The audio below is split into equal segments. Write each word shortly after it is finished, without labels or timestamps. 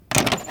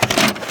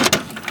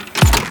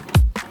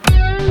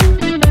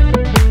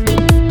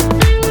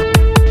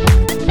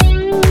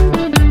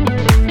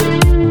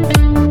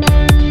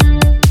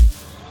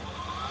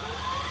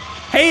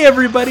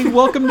everybody.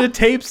 Welcome to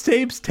Tapes,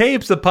 a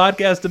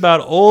podcast about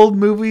old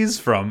movies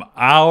from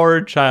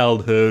our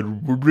childhood.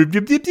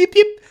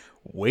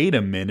 Wait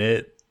a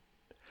minute.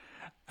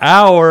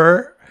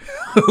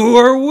 Who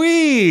are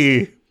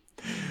we?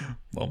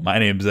 Well, my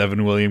name's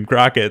Evan William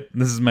Crockett.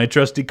 This is my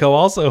trusty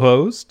co-also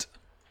host.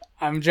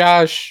 I'm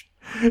Josh.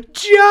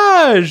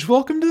 Josh,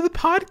 welcome to the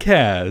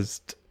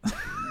podcast.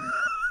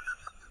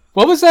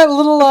 What was that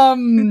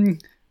little,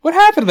 what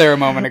happened there a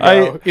moment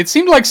ago? It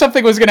seemed like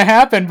something was going to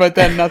happen, but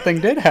then nothing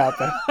did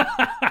happen.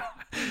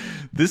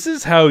 This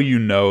is how you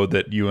know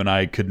that you and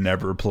I could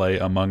never play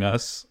Among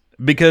Us.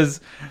 Because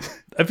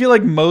I feel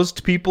like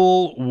most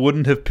people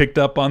wouldn't have picked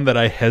up on that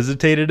I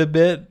hesitated a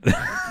bit,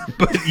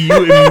 but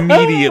you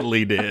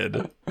immediately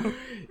did.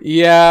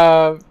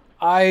 Yeah,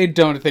 I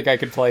don't think I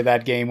could play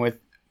that game with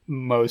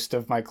most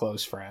of my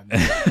close friends.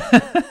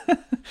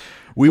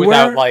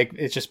 Without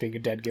it just being a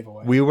dead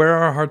giveaway. We wear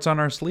our hearts on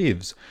our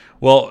sleeves.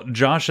 Well,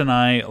 Josh and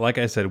I, like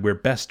I said, we're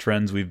best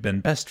friends. We've been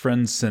best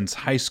friends since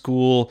high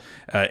school.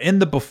 In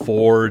the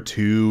before,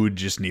 too,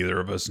 just neither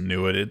of us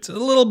knew it. It's a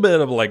little bit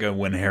of like a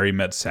When Harry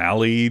Met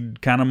Sally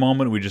kind of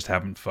moment. We just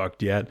haven't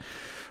fucked yet.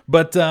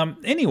 But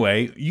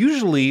anyway,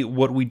 usually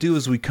what we do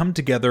is we come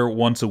together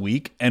once a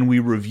week and we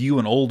review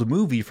an old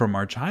movie from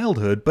our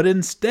childhood. But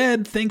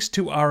instead, thanks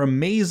to our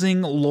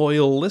amazing,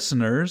 loyal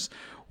listeners,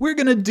 we're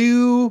going to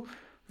do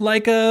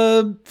like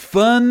a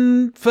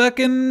fun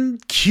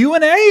fucking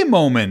Q&A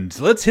moment.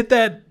 Let's hit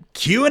that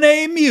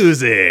Q&A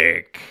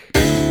music.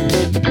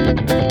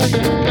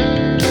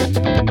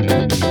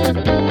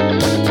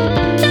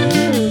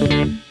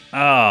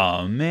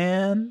 Oh,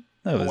 man.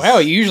 Wow,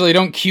 you usually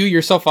don't cue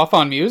yourself up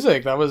on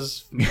music.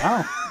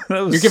 Wow.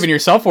 You're giving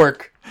yourself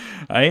work.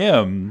 I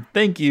am.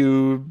 Thank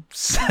you,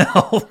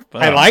 self.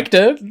 I liked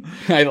it.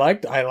 I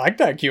liked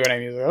that Q&A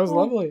music. That was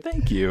lovely.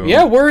 Thank you.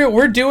 Yeah,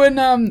 we're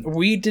doing.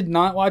 We did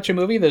not watch a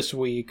movie this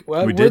week.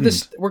 Well,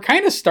 we're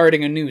kind of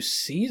starting a new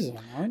season,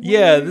 aren't we?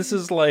 Yeah, this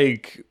is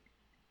like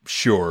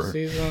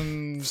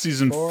season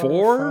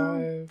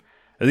 4.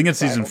 I think it's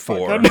season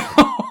 4.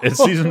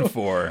 It's season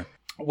 4.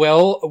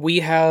 Well, we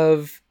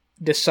have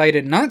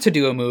decided not to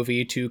do a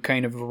movie to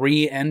kind of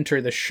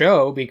re-enter the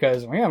show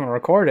because we haven't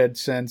recorded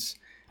since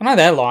not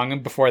that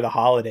long before the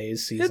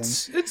holidays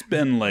season. It's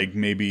been like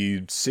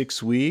maybe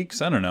 6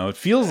 weeks. I don't know. It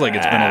feels like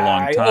it's been a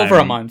long time. Over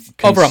a month.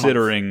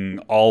 Considering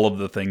all of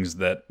the things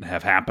that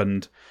have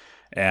happened.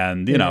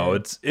 And, you know,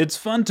 it's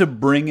fun to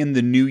bring in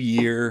the new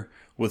year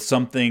with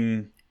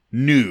something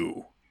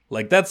new.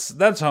 Like,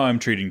 that's how I'm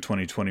treating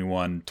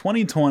 2021.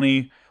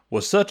 2020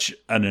 was such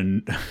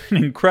an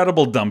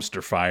incredible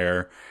dumpster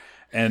fire.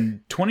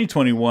 And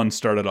 2021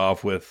 started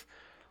off with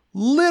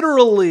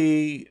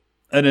literally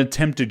an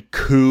attempted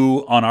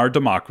coup on our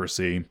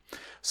democracy.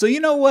 So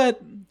you know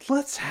what?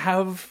 Let's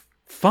have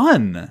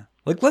fun.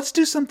 Like, let's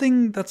do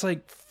something that's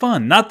like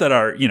fun. Not that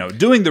our,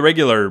 doing the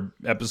regular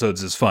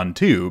episodes is fun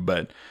too,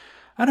 but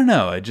I don't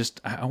know.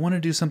 I want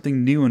to do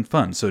something new and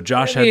fun. So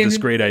Josh had this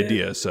great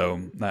idea.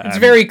 So it's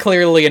very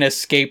clearly an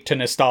escape to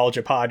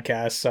nostalgia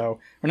podcast. So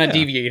we're not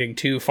deviating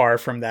too far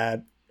from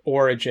that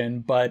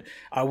origin, but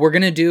we're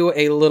going to do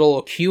a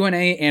little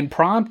Q&A and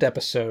prompt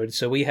episode.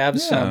 So we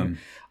have some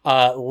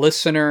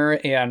listener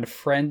and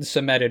friend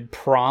submitted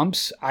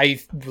prompts. I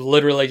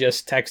literally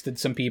just texted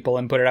some people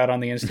and put it out on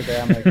the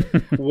Instagram. Like,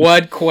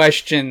 what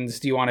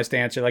questions do you want us to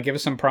answer? Like, give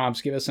us some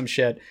prompts, give us some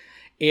shit.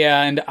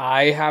 And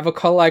I have a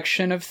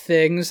collection of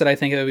things that I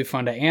think it would be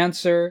fun to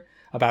answer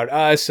about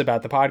us,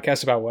 about the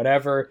podcast, about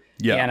whatever.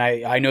 Yeah. And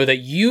I know that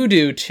you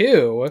do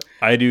too.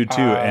 I do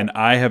too. And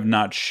I have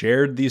not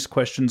shared these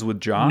questions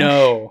with Josh.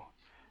 No.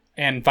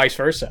 And vice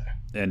versa.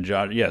 And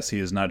Josh, yes, he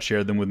has not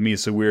shared them with me.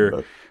 So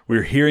we're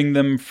hearing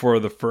them for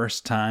the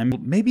first time.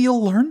 Maybe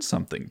you'll learn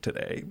something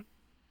today.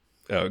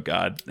 Oh,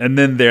 God. And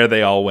then there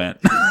they all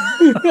went.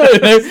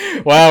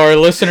 Wow, our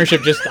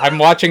listenership I'm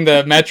watching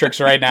the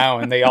metrics right now,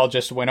 and they all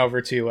just went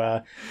over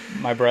to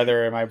my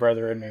brother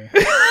and me.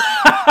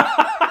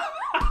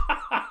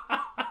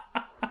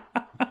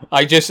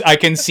 I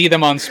can see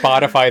them on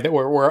Spotify that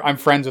I'm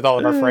friends with all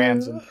of our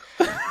friends, and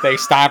they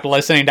stopped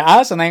listening to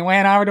us and they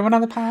went over to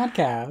another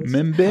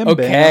podcast.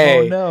 Okay.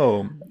 Oh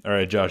no. All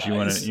right, Josh, you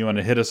want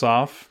to hit us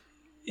off?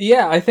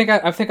 Yeah, I think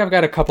I've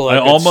got a couple of. I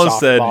almost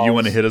said you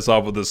want to hit us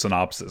off with a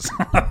synopsis.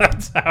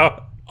 That's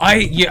how.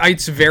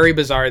 It's very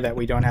bizarre that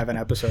we don't have an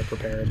episode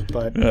prepared,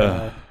 but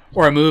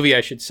or a movie,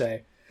 I should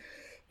say.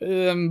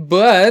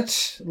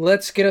 But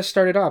let's get us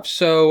started off.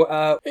 So,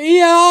 oh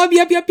my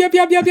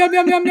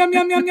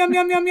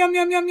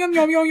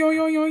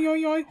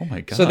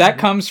God. So that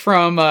comes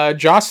from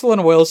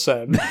Jocelyn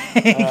Wilson.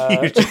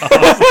 Thank you,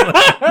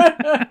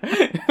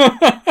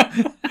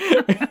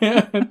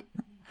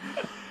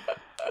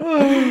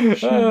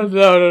 Jocelyn.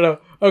 No.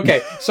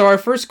 Okay, so our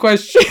first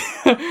question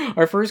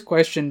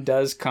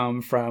does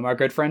come from our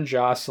good friend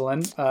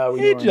Jocelyn.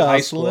 Hey,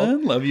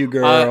 Jocelyn, love you,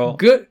 girl.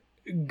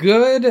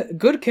 good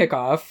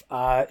kickoff.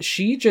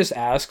 She just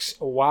asks,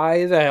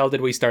 why the hell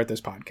did we start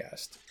this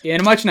podcast?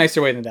 In a much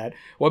nicer way than that.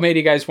 What made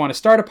you guys want to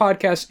start a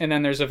podcast? And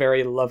then there's a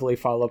very lovely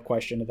follow-up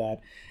question to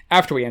that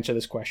after we answer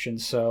this question.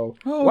 So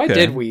why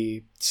did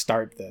we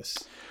start this?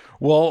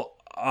 Well,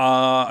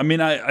 I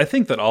mean, I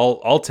think that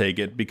I'll take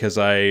it because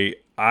I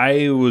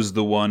was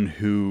the one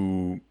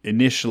who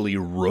initially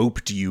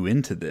roped you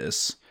into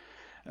this.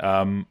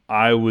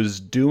 I was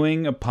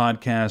doing a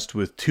podcast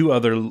with two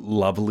other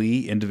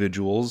lovely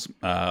individuals,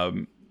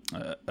 Mac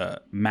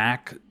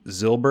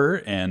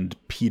Zilber and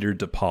Peter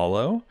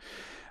DePaulo.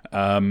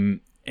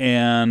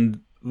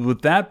 And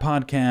with that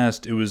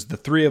podcast, it was the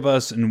three of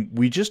us, and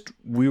we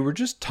were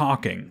just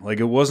talking. Like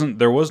there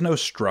was no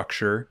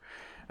structure.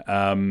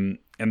 And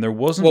there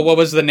wasn't. Well, what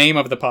was the name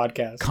of the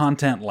podcast?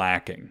 Content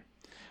Lacking.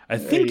 I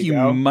think you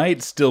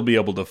might still be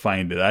able to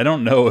find it. I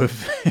don't know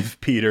if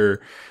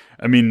Peter.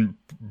 I mean,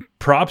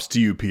 props to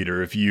you,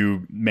 Peter, if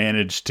you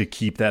managed to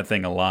keep that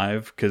thing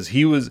alive, because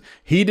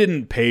he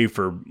didn't pay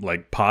for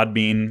like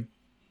Podbean.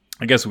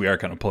 I guess we are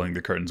kind of pulling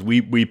the curtains.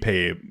 We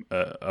pay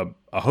a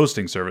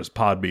hosting service,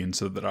 Podbean,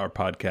 so that our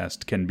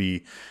podcast can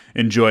be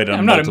enjoyed on.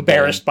 I'm not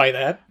embarrassed by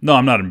that. No,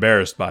 I'm not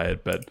embarrassed by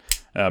it, but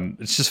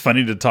it's just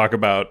funny to talk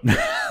about the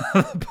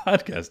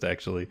podcast,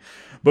 actually.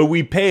 But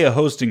we pay a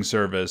hosting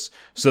service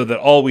so that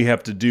all we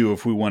have to do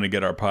if we want to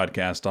get our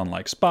podcast on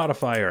like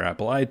Spotify or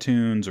Apple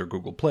iTunes or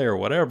Google Play or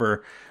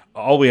whatever,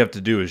 all we have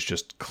to do is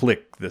just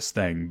click this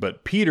thing.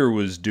 But Peter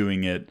was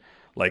doing it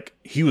like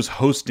he was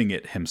hosting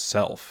it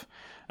himself.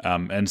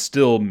 And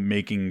still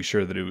making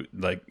sure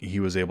that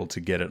he was able to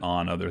get it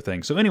on other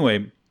things. So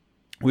anyway,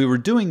 we were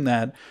doing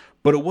that,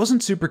 but it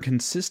wasn't super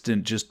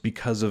consistent just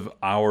because of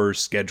our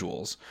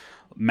schedules.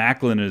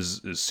 Macklin is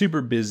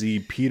super busy.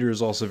 Peter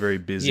is also very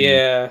busy.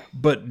 Yeah.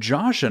 But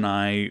Josh and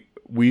I,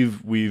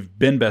 we've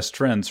been best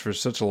friends for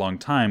such a long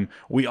time.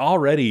 We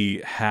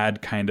already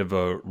had kind of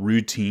a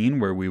routine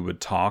where we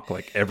would talk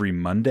like every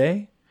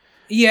Monday.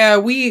 Yeah,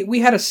 we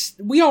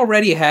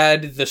already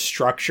had the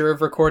structure of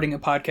recording a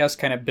podcast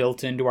kind of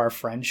built into our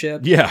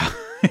friendship. Yeah,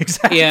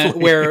 exactly. And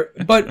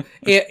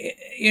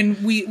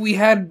we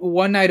had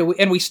one night a week,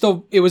 and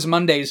it was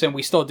Mondays, and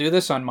we still do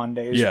this on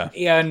Mondays. Yeah.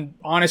 And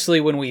honestly,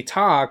 when we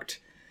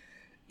talked,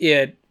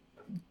 it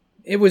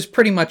was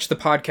pretty much the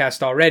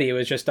podcast already. It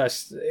was just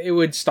us. It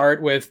would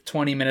start with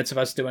 20 minutes of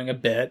us doing a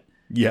bit.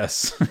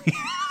 Yes.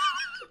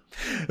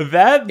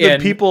 The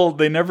people,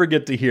 they never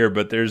get to hear,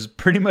 but there's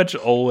pretty much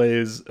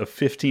always a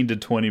 15 to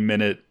 20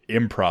 minute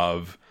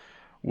improv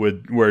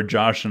where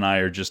Josh and I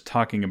are just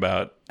talking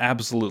about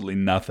absolutely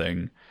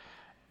nothing.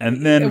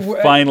 And then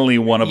finally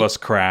one of us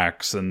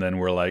cracks, and then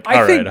we're like,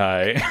 all right,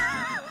 hi.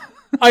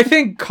 I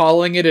think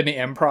calling it an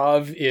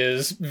improv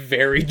is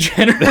very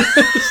generous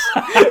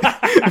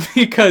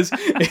because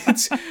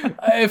it's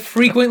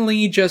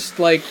frequently just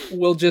like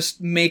we'll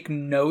just make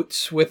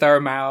notes with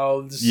our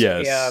mouths.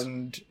 Yes.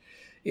 And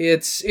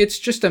it's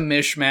just a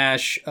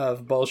mishmash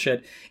of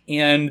bullshit.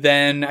 And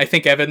then I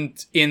think Evan,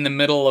 in the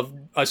middle of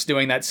us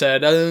doing that,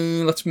 said,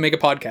 let's make a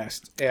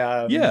podcast.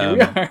 Yeah. Here we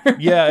are.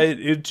 Yeah,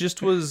 it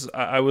just was,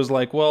 I was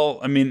like,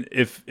 well, I mean,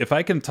 if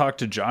I can talk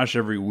to Josh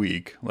every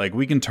week, like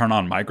we can turn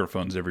on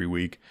microphones every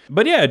week.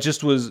 But yeah, it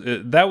just was,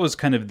 that was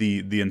kind of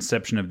the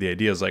inception of the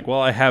idea. Is like,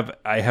 well, I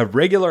have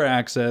regular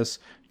access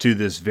to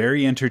this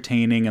very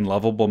entertaining and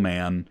lovable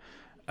man,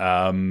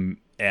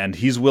 and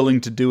he's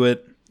willing to do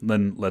it,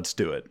 then let's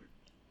do it.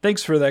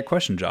 Thanks for that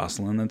question,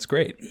 Jocelyn. That's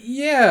great.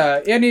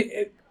 Yeah, and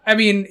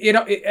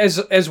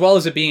as well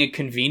as it being a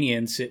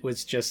convenience, it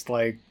was just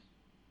like,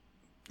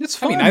 it's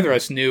fun. I mean, neither of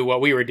us knew what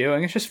we were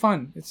doing. It's just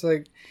fun. It's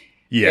like,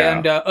 yeah.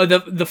 And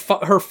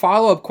her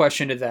follow-up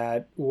question to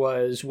that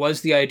was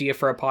the idea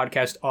for a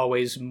podcast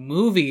always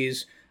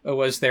movies, or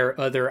was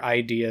there other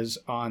ideas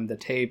on the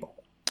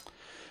table?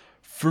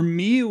 For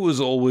me, it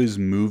was always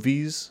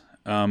movies.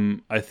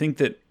 I think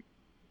that,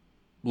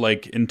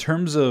 like, in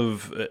terms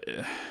of...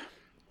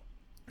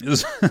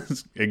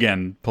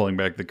 again, pulling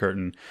back the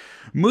curtain,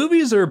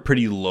 movies are a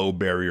pretty low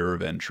barrier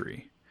of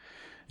entry.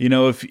 You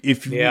know,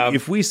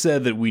 if we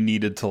said that we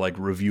needed to like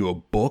review a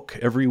book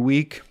every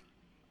week,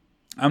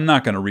 I'm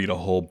not going to read a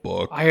whole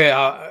book.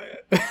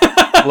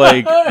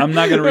 Like, I'm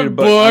not going to read a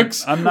book.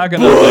 Books. I'm not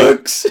going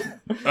to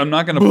I'm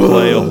not going to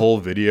play a whole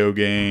video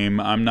game.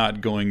 I'm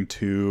not going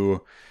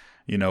to,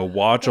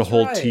 watch a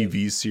whole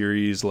TV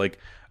series. Like,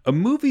 a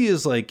movie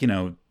is like,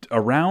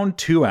 around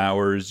 2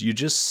 hours. You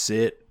just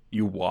sit.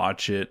 You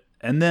watch it,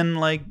 and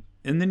then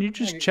you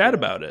just chat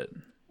about it.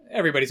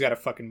 Everybody's got a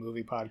fucking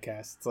movie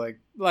podcast. It's like,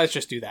 let's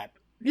just do that.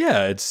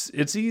 Yeah,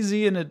 it's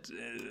easy and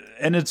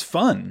it's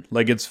fun.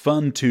 Like, it's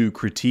fun to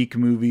critique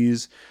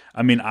movies.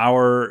 I mean,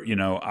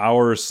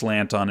 our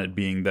slant on it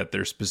being that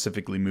they're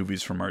specifically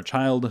movies from our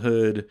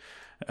childhood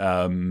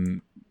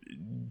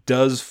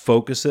does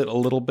focus it a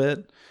little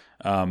bit.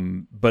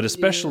 But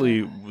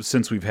especially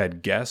since we've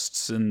had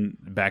guests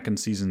back in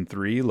season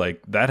 3,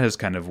 like that has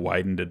kind of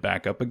widened it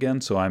back up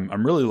again. So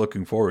I'm really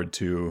looking forward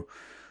to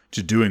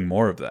doing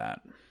more of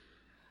that.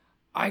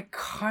 I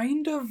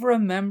kind of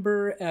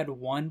remember at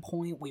one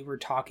point we were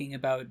talking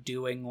about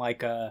doing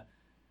like a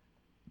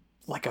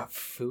like a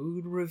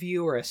food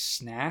review or a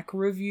snack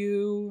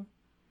review.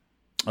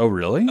 Oh,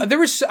 really? There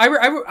was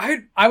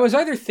I was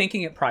either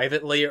thinking it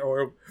privately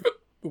or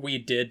we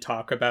did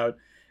talk about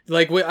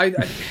like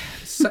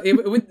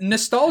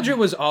nostalgia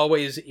was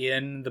always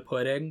in the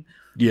pudding.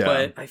 Yeah.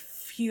 But I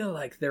feel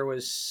like there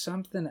was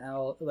something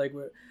else like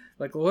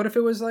what if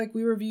it was like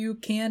we review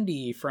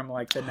candy from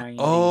like the 90s?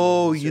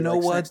 Oh, you know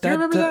what? Do you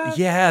remember that?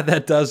 Yeah,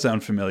 that does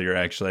sound familiar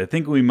actually. I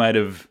think we might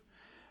have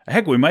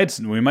heck, we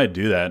might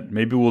do that.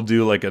 Maybe we'll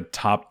do like a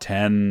top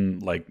 10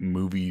 like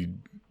movie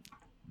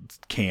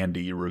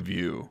candy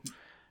review.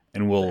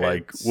 And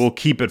we'll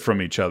keep it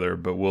from each other,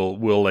 but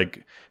we'll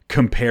like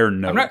compare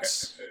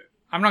notes.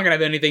 I'm not going to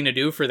have anything to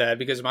do for that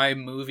because my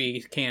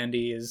movie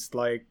candy is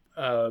like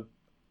the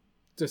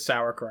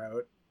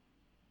sauerkraut.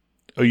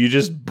 Oh, you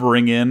just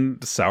bring in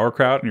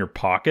sauerkraut in your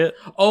pocket?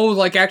 Oh,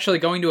 like actually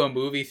going to a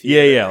movie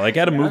theater. Yeah, like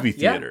at a movie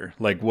theater.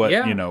 Yeah. Like what,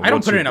 yeah. you know. I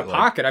don't put it in a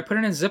pocket. I put it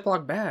in a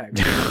Ziploc bag.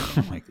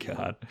 Oh my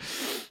God.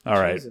 All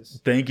right.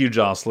 Thank you,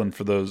 Jocelyn,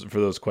 for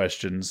those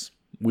questions.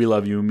 We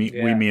love you.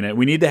 We mean it.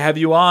 We need to have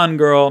you on,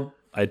 girl.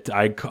 I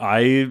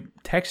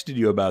texted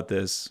you about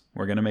this.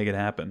 We're going to make it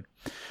happen.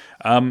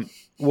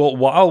 Well,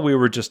 while we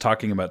were just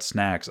talking about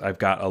snacks, I've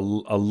got a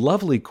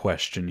lovely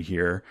question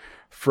here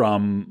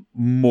from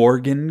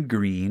Morgan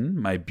Green,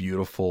 my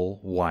beautiful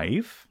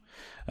wife,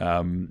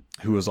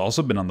 who has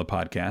also been on the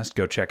podcast.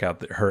 Go check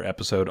out her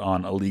episode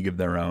on A League of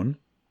Their Own.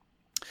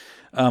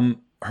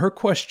 Her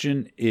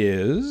question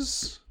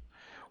is,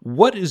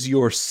 what is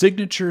your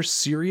signature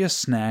serious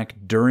snack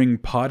during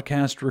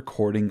podcast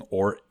recording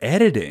or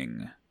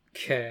editing?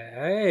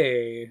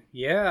 Okay.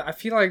 Yeah, I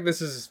feel like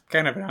this is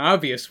kind of an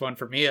obvious one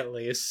for me, at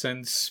least,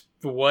 since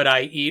what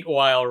I eat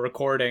while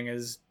recording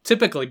is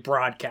typically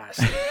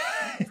broadcasting.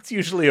 It's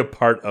usually a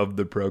part of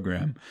the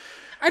program.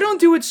 I don't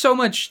do it so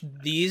much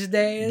these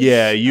days.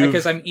 Yeah,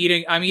 because I'm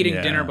eating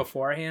dinner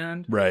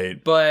beforehand.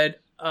 Right.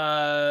 But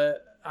I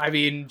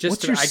mean,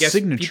 just what's your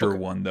signature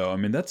one though? I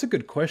mean, that's a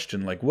good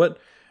question. Like, what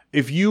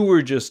if you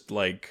were just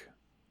like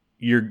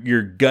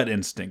your gut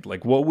instinct?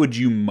 Like, what would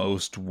you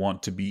most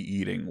want to be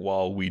eating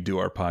while we do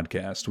our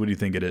podcast? What do you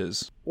think it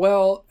is?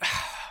 Well,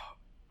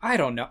 I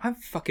don't know. I'm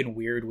fucking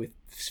weird with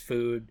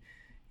food.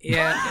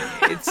 Yeah,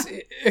 that's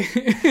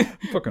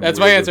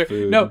my answer.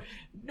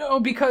 No,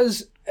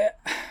 because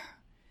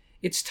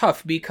it's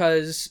tough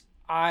because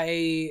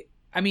I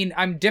mean,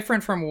 I'm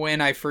different from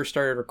when I first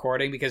started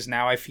recording because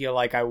now I feel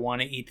like I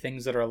want to eat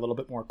things that are a little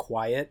bit more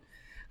quiet.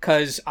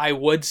 Because I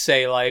would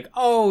say like,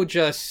 oh,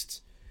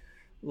 just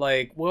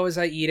like, what was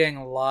I eating?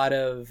 A lot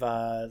of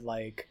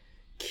like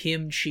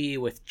kimchi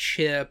with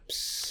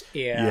chips.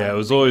 Yeah, it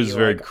was always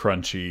very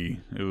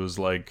crunchy. It was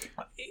like...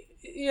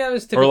 Yeah, it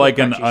was typical. Or like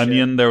an shit.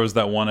 onion. There was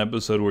that one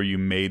episode where you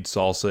made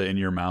salsa in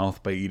your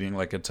mouth by eating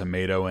like a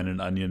tomato and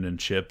an onion and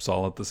chips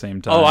all at the same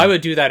time. Oh, I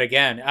would do that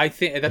again. I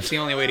think that's the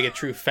only way to get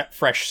true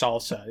fresh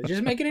salsa.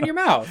 Just make it in your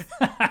mouth.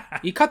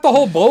 You cut the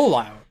whole bowl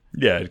out.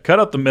 Yeah, cut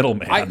out the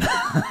middleman.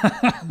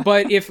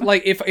 But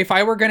if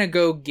I were gonna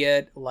go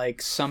get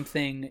like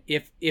something,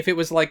 if it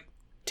was like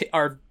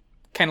our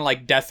kind of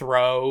like Death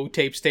Row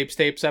tapes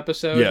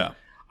episode, yeah,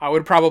 I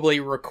would probably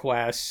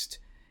request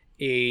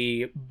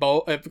a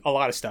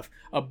lot of stuff.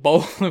 A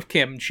bowl of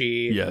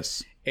kimchi.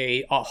 Yes.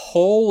 A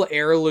whole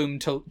heirloom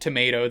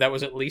tomato that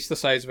was at least the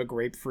size of a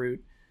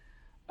grapefruit.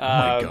 Oh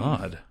my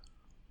God.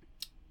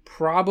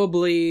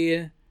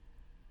 Probably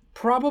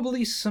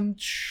some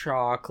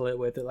chocolate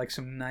with it, like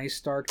some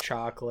nice dark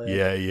chocolate.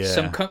 Yeah.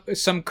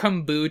 Some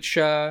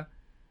kombucha.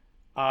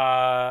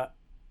 A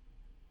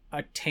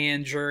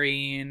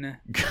tangerine.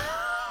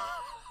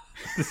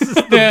 This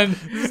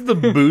is the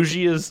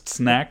bougiest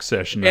snack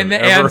session I've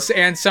ever.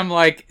 And some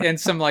baba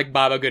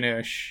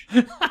ganoush.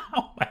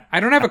 I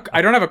don't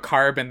have a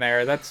carb in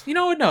there. That's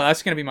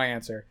that's gonna be my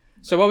answer.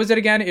 So what was it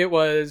again? It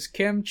was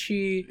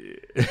kimchi,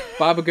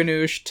 baba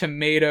ganoush,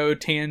 tomato,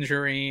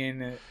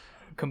 tangerine,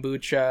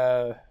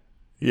 kombucha.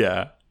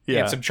 Yeah.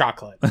 And some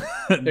chocolate.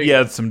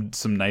 Yeah, some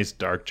nice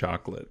dark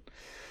chocolate.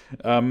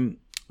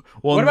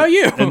 Well, what about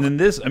you? And then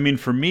this, I mean,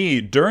 for me,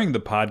 during the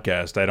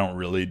podcast, I don't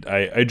really,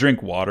 I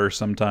drink water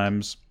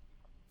sometimes,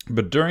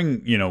 but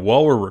during,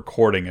 while we're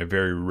recording, I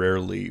very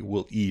rarely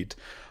will eat.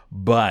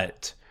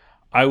 But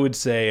I would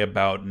say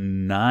about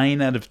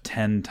 9 out of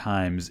 10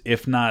 times,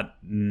 if not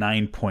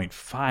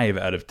 9.5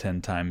 out of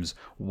 10 times,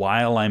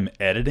 while I'm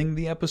editing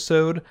the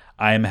episode,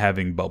 I am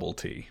having bubble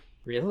tea.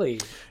 Really?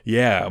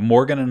 Yeah.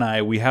 Morgan and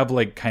I, we have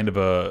like kind of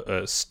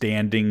a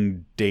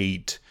standing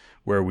date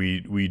where we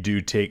don't do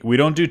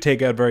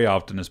takeout very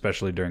often,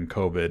 especially during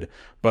COVID,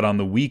 but on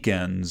the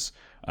weekends,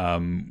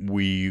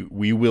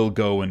 we will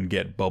go and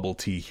get bubble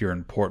tea here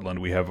in Portland.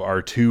 We have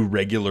our 2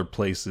 regular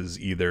places,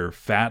 either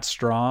Fat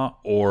Straw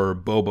or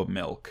Boba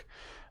Milk.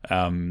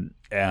 And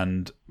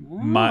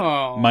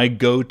my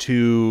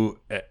go-to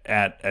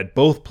at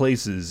both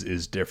places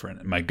is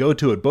different. My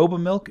go-to at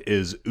Boba Milk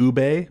is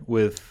ube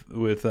with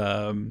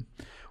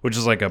which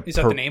is like is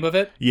that the name of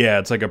it? Yeah,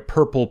 it's like a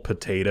purple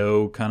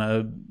potato kind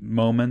of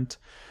moment.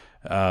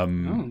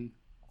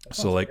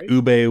 So like great.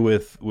 ube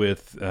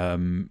with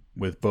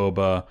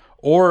boba,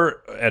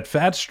 or at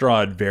Fat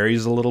Straw it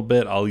varies a little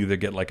bit. I'll either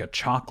get like a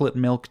chocolate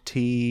milk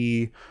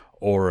tea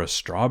or a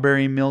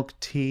strawberry milk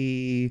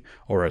tea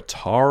or a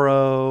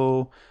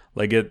taro.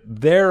 Like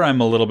there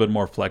I'm a little bit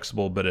more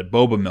flexible, but at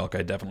boba milk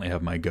I definitely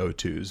have my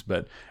go-tos.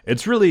 But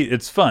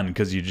it's fun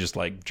because you're just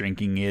like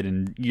drinking it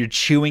and you're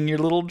chewing your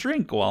little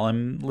drink while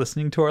I'm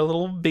listening to our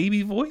little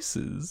baby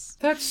voices.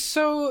 That's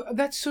so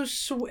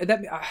sweet.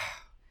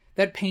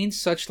 That paints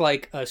such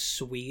like a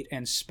sweet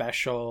and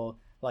special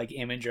like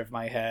image of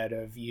my head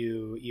of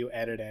you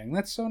editing.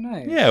 That's so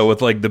nice. Yeah,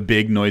 with like the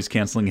big noise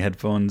canceling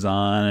headphones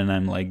on, and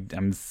I'm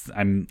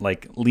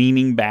like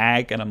leaning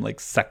back and I'm like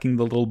sucking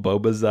the little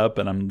bobas up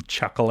and I'm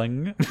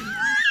chuckling.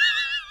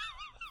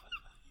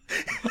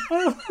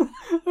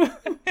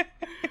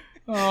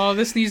 Oh,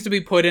 this needs to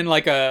be put in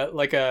like a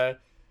like a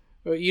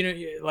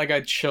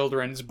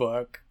children's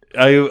book.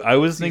 I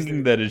was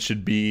thinking that it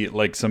should be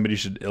like somebody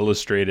should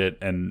illustrate it,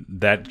 and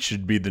that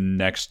should be the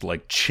next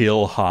like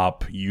chill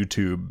hop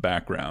YouTube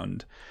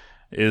background.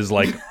 Is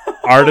like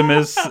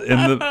Artemis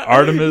in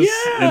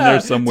there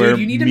somewhere.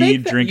 Dude, you need to me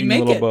make that. drinking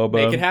a little boba.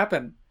 Make it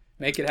happen.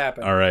 Make it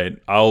happen. All right,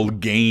 I'll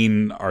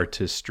gain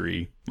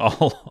artistry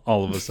all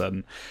of a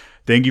sudden.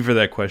 Thank you for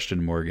that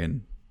question,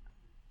 Morgan.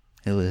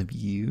 I love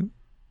you.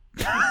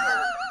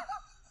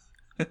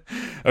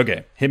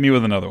 Okay, hit me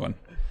with another one.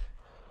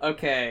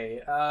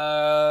 Okay,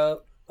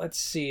 let's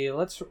see.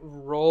 Let's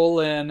roll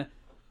in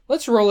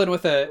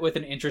with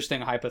an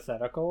interesting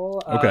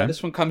hypothetical. Okay.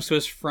 This one comes to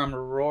us from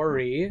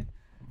Rory.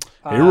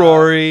 Hey,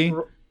 Rory.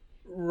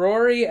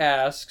 Rory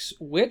asks,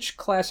 which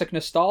classic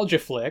nostalgia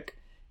flick,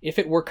 if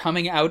it were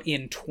coming out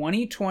in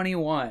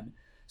 2021?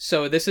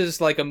 So this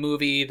is like a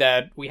movie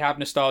that we have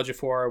nostalgia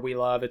for, we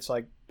love. It's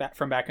like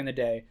from back in the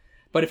day.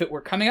 But if it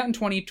were coming out in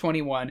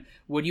 2021,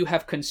 would you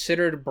have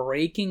considered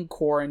breaking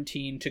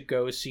quarantine to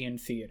go see in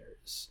theaters?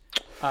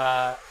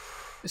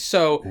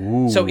 So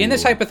in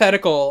this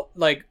hypothetical,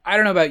 like, I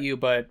don't know about you,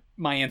 but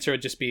my answer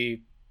would just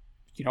be,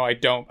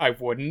 I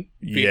wouldn't,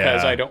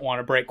 because I don't want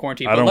to break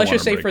quarantine. But let's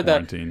just say for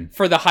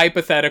the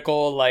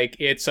hypothetical, like,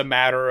 it's a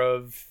matter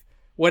of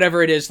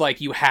whatever it is,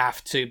 like, you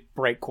have to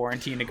break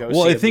quarantine to go see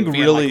a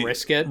movie and, like,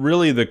 risk it.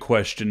 Really the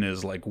question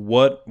is, like,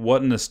 what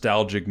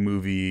nostalgic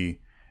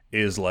movie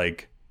is,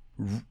 like,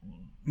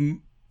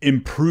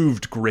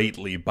 improved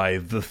greatly by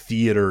the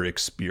theater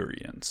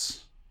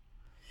experience?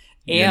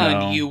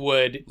 And you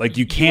would, like,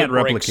 you can't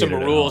replicate some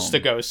rules to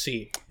go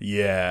see.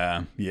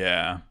 Yeah.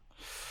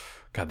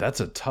 God, that's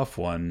a tough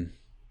one.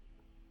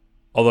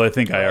 Although I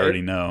think I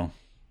already know.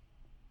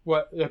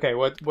 What? Okay,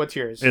 what's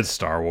yours? It's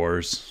Star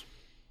Wars.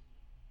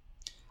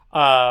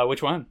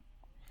 Which one?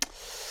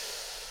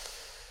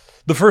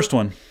 The first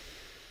one.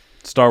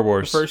 Star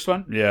Wars. The first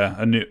one? Yeah,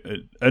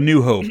 a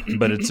New Hope,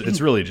 but it's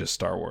really just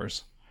Star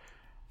Wars.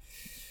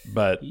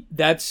 But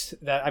that's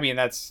a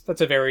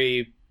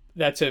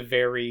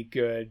very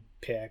good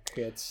pick.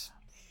 It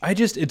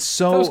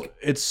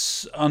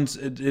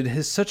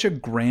has such a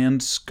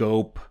grand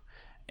scope,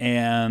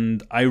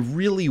 and I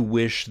really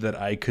wish that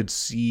I could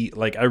see,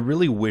 like, I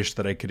really wish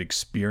that I could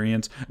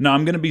experience. Now,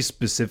 I'm going to be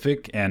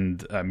specific,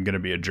 and I'm going to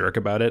be a jerk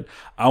about it.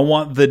 I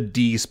want the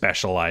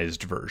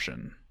despecialized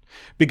version.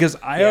 Because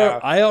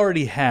I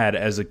already had,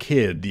 as a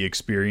kid, the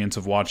experience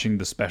of watching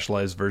the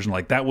specialized version.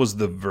 Like, that was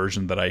the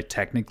version that I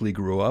technically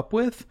grew up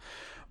with.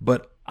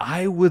 But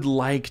I would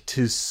like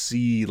to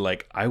see,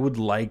 like, I would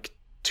like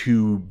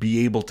to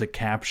be able to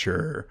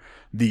capture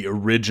the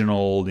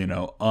original,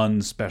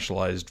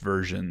 unspecialized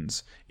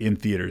versions in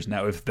theaters.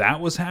 Now, if that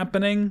was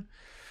happening,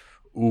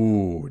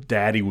 ooh,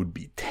 Daddy would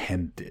be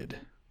tempted.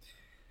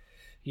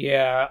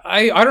 Yeah,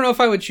 I don't know if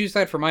I would choose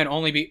that for mine,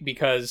 only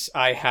because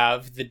I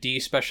have the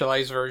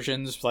despecialized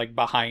versions like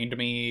behind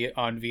me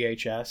on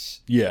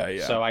VHS.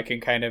 Yeah. So I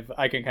can kind of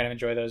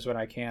enjoy those when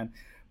I can.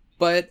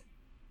 But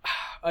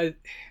a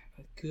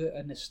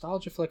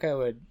nostalgia flick I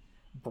would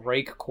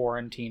break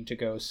quarantine to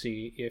go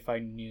see if I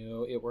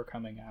knew it were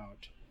coming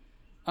out.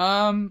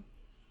 I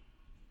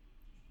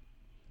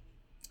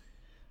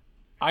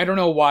don't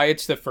know why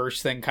it's the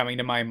first thing coming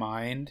to my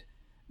mind,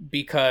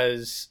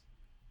 because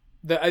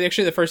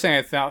the first thing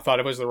I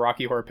thought of was the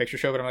Rocky Horror Picture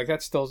Show, but I'm like,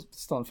 that's still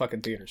in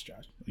fucking theaters,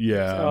 Josh.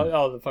 Yeah,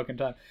 all the fucking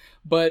time.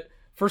 But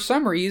for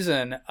some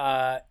reason,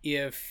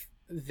 if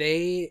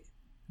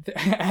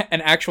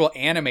an actual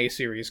anime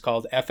series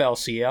called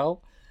FLCL,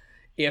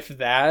 if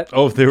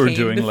they were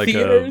doing like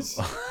theaters,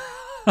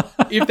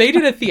 if they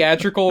did a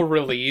theatrical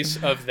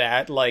release of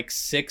that like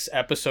 6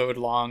 episode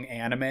long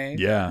anime,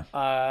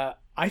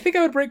 I think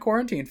I would break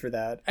quarantine for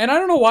that. And I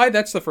don't know why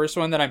that's the first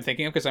one that I'm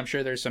thinking of, because I'm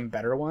sure there's some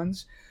better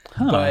ones.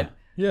 But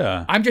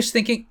yeah, I'm just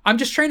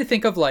trying to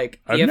think of,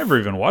 like, I've never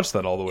even watched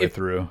that all the way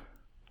through.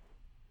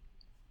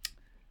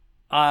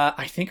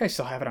 I think I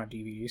still have it on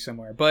DVD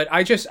somewhere. But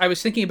I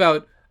was thinking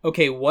about,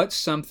 okay, what's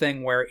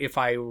something where if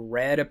I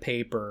read a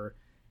paper,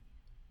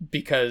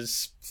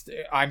 because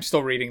I'm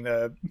still reading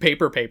the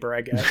paper,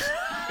 I guess.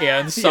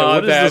 and saw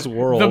what is that this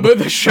world?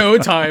 the show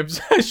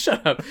times.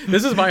 Shut up.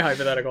 This is my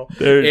hypothetical.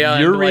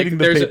 You're reading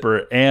the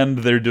paper, and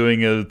they're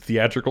doing a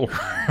theatrical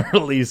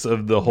release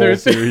of the whole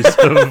series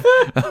of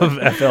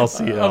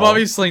FLCL. I'm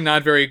obviously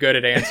not very good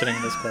at answering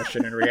this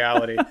question in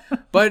reality.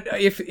 But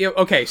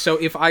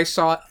if I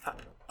saw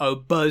a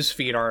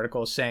BuzzFeed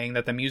article saying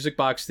that the Music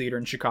Box Theater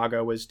in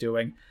Chicago was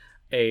doing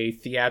a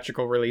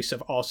theatrical release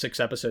of all 6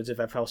 episodes of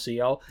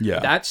FLCL,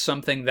 that's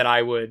something that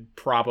I would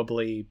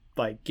probably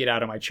like get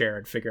out of my chair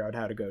and figure out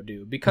how to go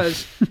do,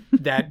 because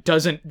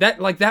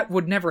that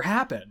would never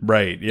happen.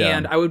 Right. Yeah.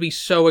 And I would be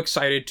so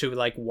excited to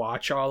like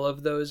watch all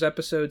of those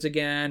episodes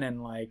again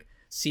and like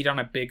see it on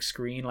a big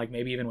screen, like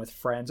maybe even with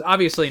friends.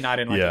 Obviously not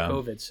in like a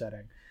COVID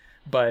setting,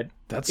 but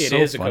it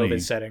is funny. a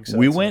COVID setting. So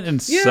we went in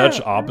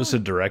such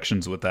opposite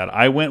directions with that.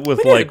 I went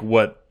with like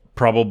what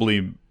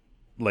probably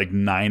like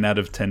 9 out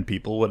of 10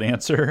 people would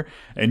answer,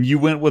 and you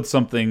went with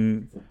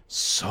something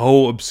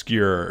so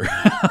obscure.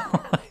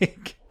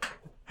 Like,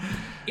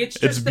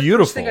 it's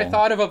beautiful. First thing I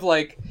thought of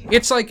like,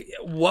 it's like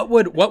what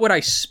would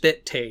I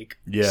spit take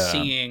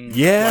seeing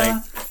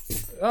like,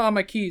 oh,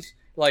 my keys,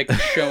 like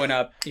showing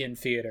up in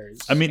theaters.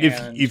 I mean,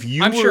 if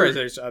you I'm were, sure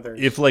there's others.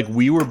 If like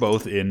we were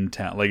both in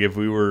town, like if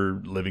we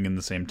were living in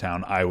the same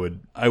town, I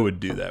would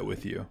do that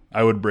with you.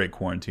 I would break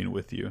quarantine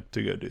with you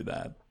to go do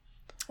that.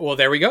 Well,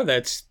 there we go.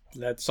 That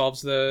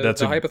solves the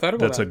hypothetical.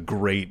 That's a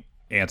great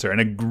answer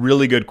and a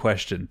really good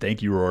question.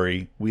 Thank you,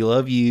 Rory. We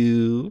love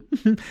you.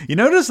 You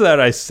notice that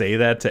I say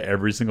that to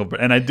every single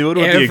person, and I do it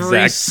with the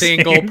exact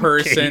single same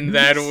person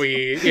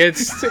cadence.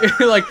 It's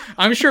like,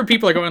 I'm sure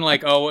people are going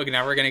like, oh,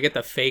 now we're gonna get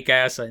the fake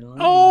ass.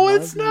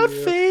 It's not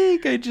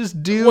fake. I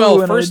just do.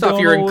 Well, first off,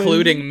 you're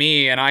including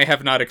me, and I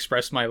have not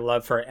expressed my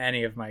love for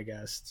any of my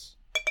guests.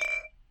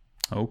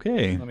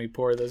 Okay. Let me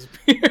pour this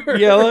beer.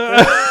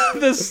 Yeah,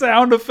 the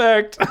sound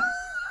effect.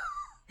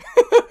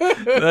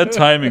 That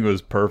timing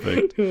was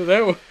perfect.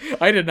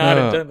 I did not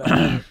have done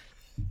that.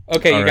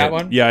 Okay, you got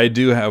one? Yeah, I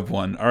do have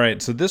one. All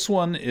right, so this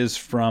one is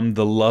from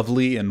the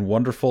lovely and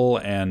wonderful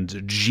and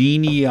geniosic,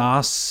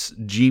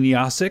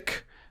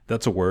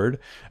 that's a word,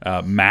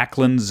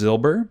 Macklin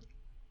Zilber.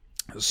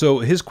 So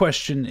his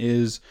question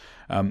is,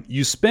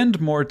 you spend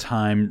more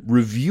time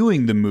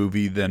reviewing the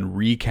movie than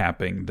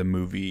recapping the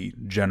movie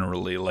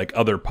generally, like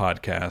other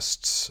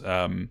podcasts.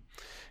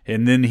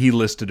 And then he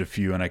listed a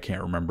few, and I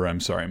can't remember. I'm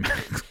sorry,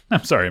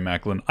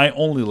 Macklin. I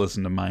only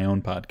listen to my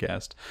own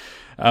podcast.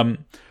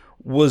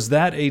 Was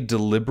that a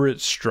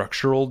deliberate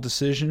structural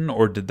decision,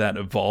 or did that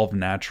evolve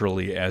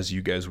naturally as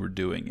you guys were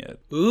doing it?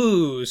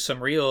 Ooh,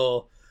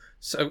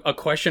 a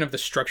question of the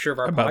structure of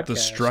our podcast. About the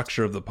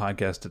structure of the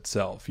podcast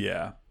itself,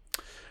 yeah.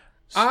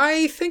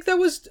 I think that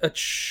was a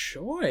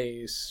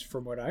choice,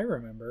 from what I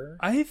remember.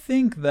 I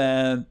think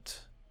that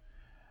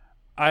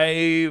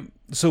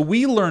so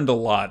we learned a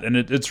lot, and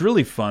it's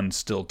really fun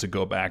still to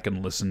go back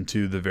and listen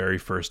to the very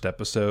first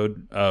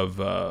episode of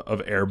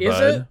Air Bud. Is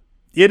it?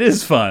 It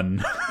is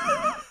fun.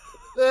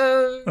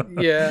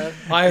 Yeah.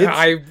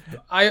 I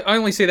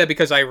only say that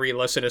because I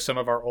re-listened to some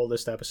of our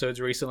oldest episodes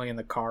recently in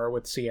the car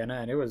with Sienna,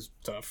 and it was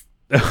tough.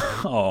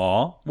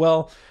 Aw.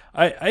 Well,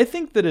 I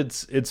think that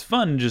it's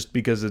fun just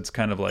because it's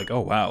kind of like, oh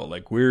wow,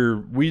 like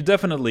we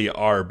definitely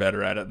are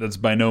better at it. That's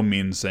by no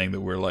means saying that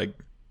we're like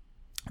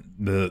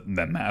the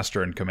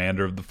master and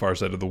commander of the far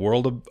side of the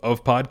world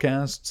of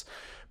podcasts,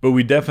 but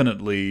we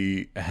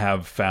definitely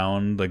have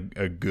found like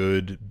a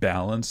good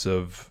balance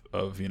of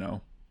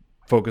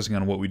focusing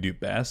on what we do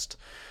best.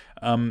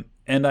 And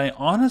I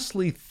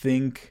honestly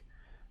think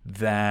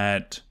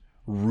that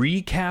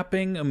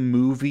recapping a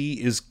movie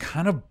is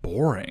kind of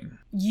boring.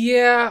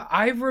 Yeah,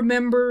 I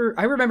remember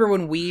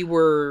when we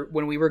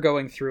were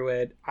going through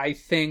it, I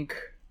think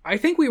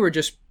we were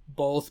just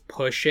both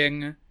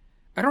pushing.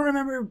 I don't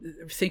remember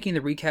thinking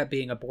the recap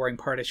being a boring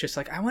part. It's just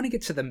like, I want to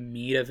get to the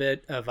meat of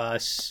it, of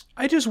us.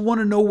 I just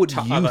want to know what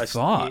you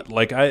thought.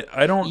 Like,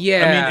 I don't...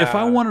 Yeah. I mean, if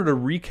I wanted a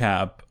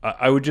recap,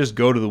 I would just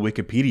go to the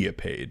Wikipedia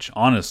page,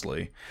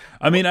 honestly.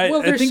 I mean,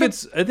 I think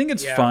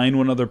it's fine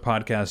when other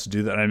podcasts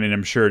do that. I mean,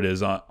 I'm sure it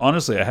is.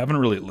 Honestly, I haven't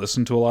really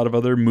listened to a lot of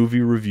other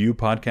movie review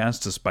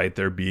podcasts, despite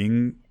there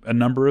being a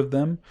number of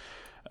them.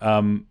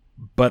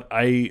 But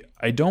I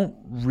don't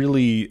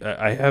really...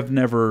 I have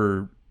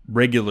never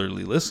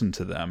regularly listened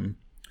to them.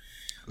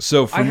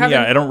 So for me,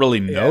 I don't really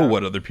know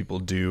what other people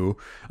do.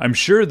 I'm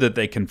sure that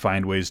they can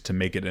find ways to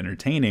make it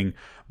entertaining,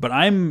 but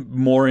I'm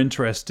more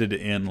interested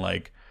in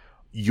like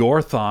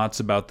your thoughts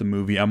about the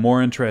movie. I'm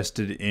more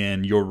interested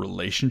in your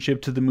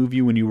relationship to the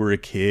movie when you were a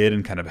kid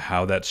and kind of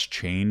how that's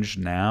changed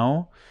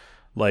now.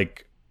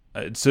 Like,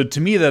 so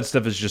to me, that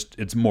stuff is just,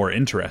 it's more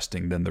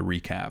interesting than the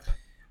recap.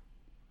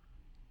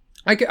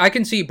 I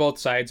can see both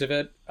sides of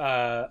it.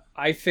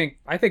 I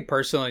think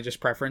personally,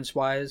 just preference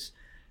wise,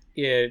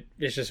 it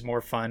is just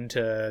more fun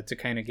to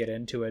kind of get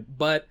into it.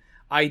 But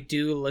I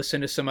do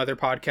listen to some other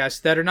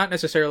podcasts that are not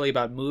necessarily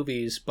about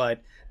movies,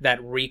 but that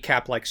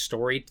recap like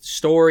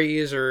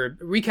stories or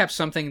recap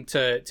something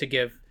to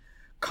give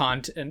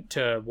content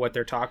to what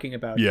they're talking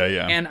about.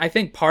 Yeah. And I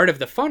think part of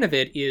the fun of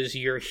it is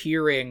you're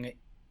hearing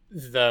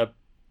the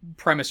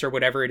premise or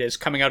whatever it is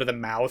coming out of the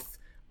mouth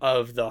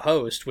of the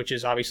host, which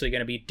is obviously going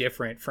to be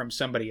different from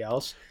somebody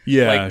else.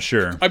 Yeah, like,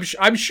 sure.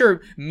 I'm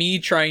sure me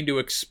trying to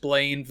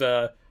explain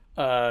the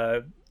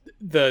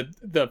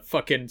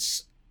fucking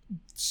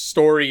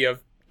story of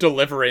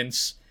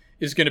Deliverance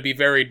is going to be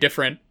very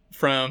different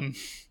from,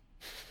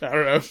 I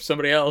don't know,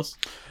 somebody else.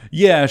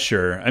 Yeah,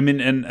 sure. I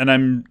mean,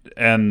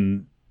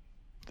 and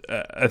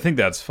I think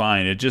that's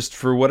fine. It just,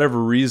 for whatever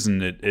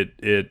reason,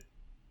 it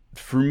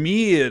for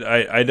me,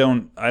 I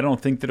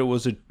don't think that it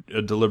was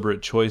a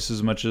deliberate choice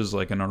as much as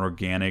like an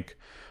organic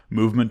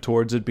movement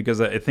towards it,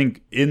 because I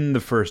think in the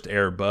first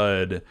Air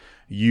Bud,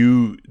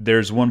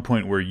 there's one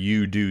point where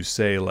you do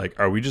say like,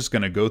 are we just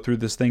going to go through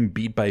this thing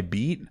beat by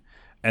beat?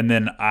 And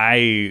then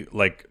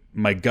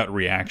my gut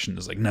reaction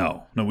is like,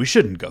 no, we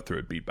shouldn't go through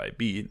it beat by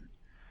beat.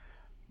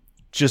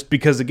 Just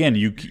because, again,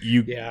 you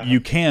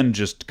can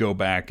just go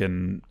back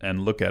and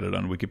look at it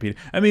on Wikipedia.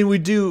 I mean, we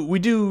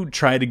do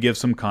try to give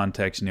some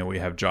context. You know, we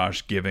have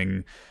Josh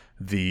giving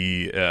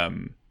the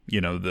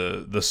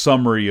the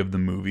summary of the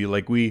movie.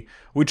 Like we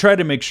try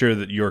to make sure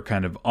that you're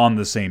kind of on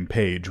the same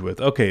page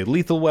with, okay,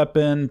 Lethal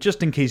Weapon,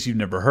 just in case you've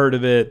never heard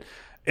of it.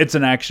 It's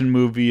an action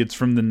movie. It's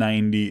from the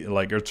 90s,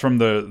 like it's from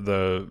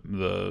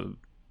the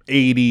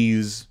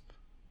 80s.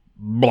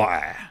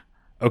 Blah.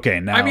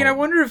 Okay, now... I mean, I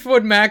wonder if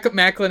what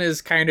Macklin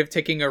is kind of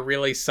taking a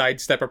really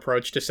sidestep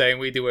approach to saying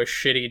we do a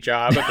shitty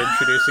job of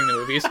introducing the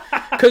movies.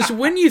 Because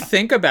when you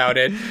think about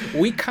it,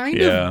 we kind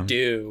of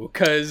do.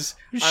 Because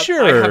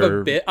sure.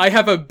 I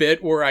have a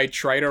bit where I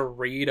try to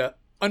read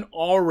an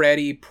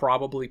already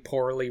probably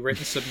poorly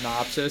written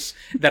synopsis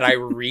that I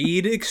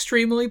read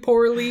extremely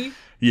poorly.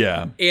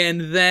 Yeah.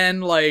 And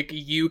then, like,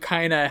 you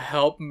kind of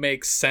help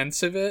make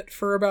sense of it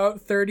for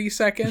about 30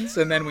 seconds,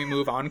 and then we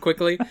move on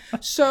quickly.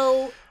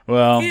 So...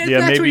 Well, if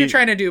yeah, that's maybe what you're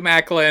trying to do,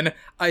 Macklin,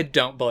 I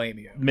don't blame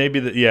you. Maybe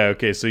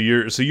okay. So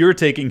you're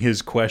taking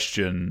his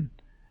question,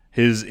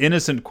 his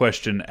innocent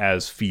question,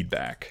 as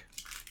feedback.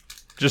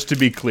 Just to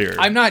be clear,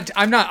 I'm not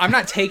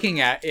taking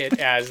it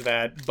as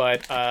that,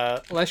 but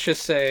let's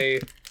just say,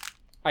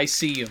 I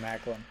see you,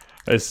 Macklin.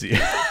 I see,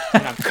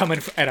 and I'm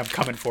coming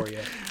for you.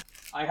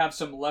 I have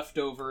some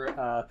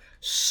leftover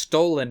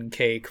stolen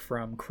cake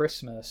from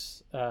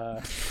Christmas,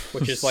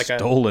 which is like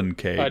stolen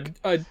cake.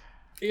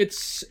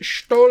 It's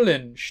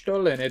Stollen.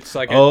 It's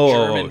like a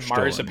German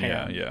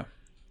marzipan. Yeah.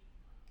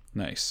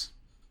 Nice.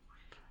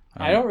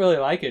 I don't really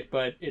like it,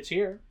 but it's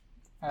here.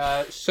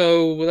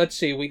 So let's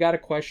see. We got a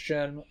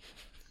question.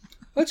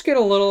 Let's get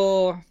a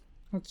little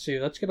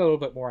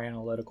bit more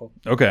analytical.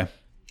 Okay.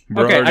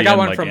 We're already I got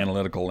one from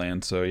analytical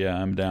land, so yeah,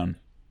 I'm down.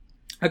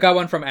 I got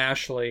one from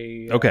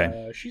Ashley.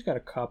 Okay. She's got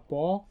a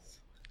couple.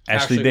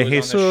 Ashley De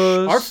Jesus.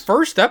 Our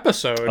first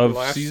episode of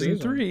last season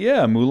 3.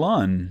 Yeah,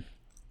 Mulan.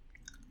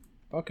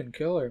 Fucking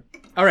killer.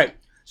 All right.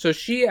 So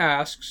she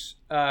asks...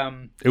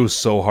 it was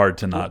so hard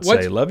to not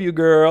say, love you,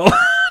 girl,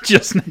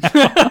 just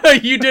now.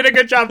 You did a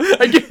good job.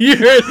 I can hear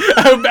it,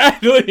 how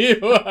badly you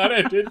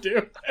wanted to do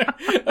it.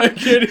 I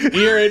can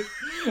hear it.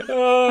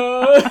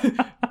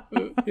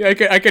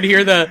 I could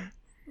hear the...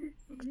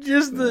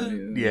 Just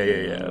the...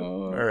 Yeah.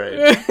 All right.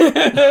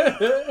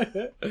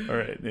 All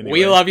right. Anyway.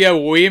 We love you.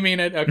 We mean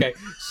it. Okay.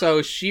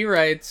 So she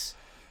writes...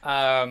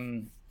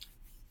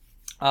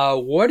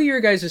 what are your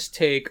guys'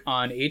 take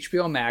on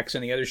HBO Max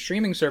and the other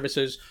streaming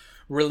services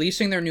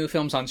releasing their new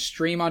films on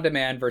stream on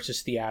demand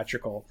versus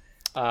theatrical?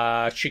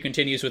 She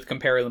continues with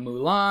compare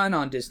Mulan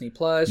on Disney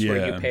Plus,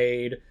 where you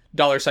paid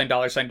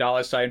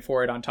 $$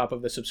 for it on top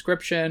of the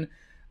subscription.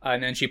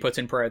 And then she puts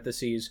in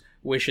parentheses,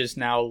 which is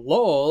now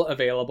LOL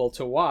available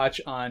to watch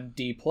on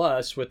D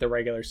Plus with the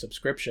regular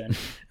subscription.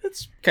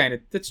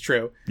 That's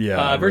true.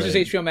 Yeah. Versus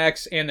HBO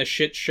Max and the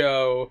shit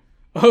show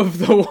of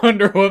the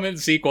Wonder Woman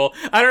sequel.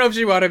 I don't know if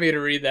she wanted me to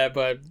read that,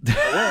 but...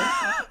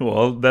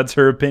 Well, that's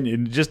her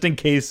opinion. Just in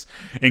case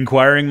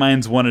inquiring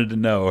minds wanted to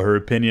know her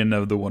opinion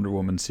of the Wonder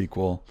Woman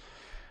sequel.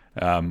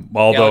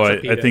 Although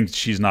I think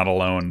she's not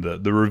alone.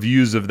 The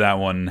reviews of that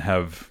one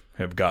have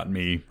gotten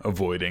me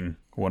avoiding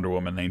Wonder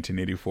Woman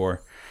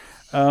 1984.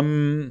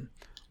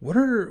 What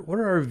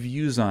are our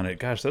views on it?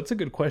 Gosh, that's a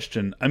good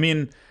question. I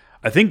mean,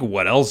 I think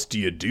what else do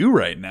you do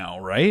right now,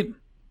 right?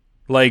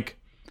 Like...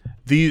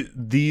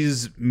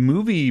 These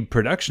movie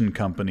production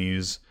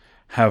companies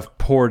have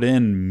poured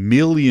in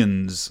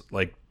millions,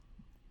 like,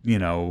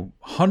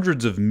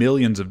 hundreds of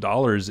millions of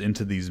dollars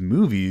into these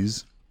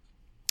movies,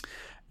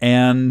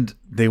 and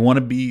they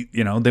want to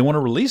they want to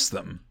release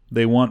them.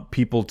 They want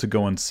people to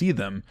go and see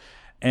them.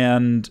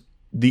 And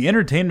the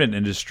entertainment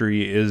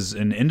industry is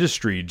an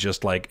industry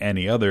just like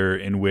any other,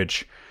 in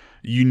which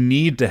you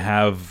need to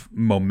have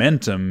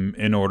momentum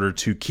in order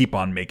to keep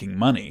on making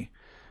money.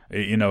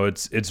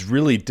 It's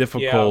really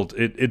difficult.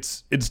 Yeah.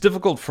 It's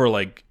difficult for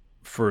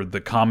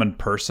the common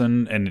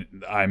person, and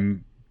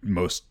I'm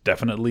most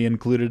definitely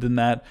included in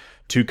that,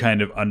 to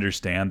kind of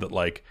understand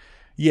that,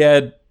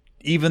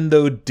 even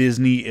though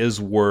Disney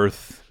is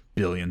worth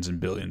billions and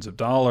billions of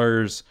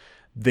dollars,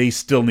 they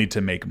still need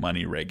to make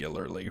money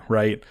regularly,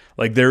 right?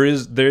 Like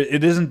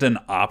it isn't an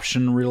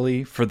option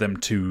really for them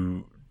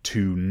to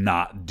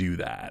not do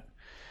that.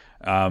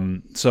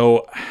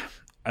 So,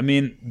 I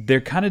mean,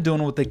 they're kind of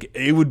doing what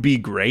it would be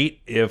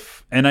great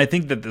if, and I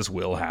think that this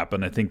will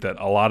happen. I think that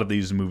a lot of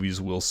these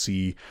movies will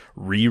see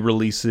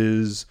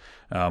re-releases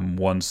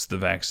once the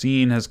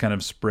vaccine has kind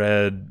of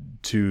spread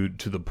to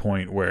the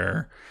point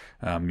where,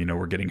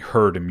 we're getting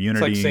herd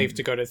immunity. It's like safe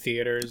to go to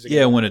theaters again.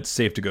 Yeah, when it's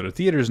safe to go to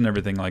theaters and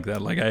everything like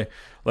that.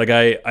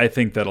 I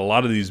think that a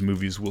lot of these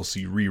movies will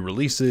see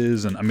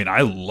re-releases, and I mean,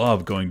 I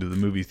love going to the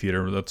movie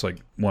theater. That's like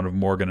one of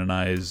Morgan and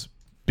I's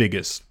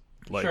biggest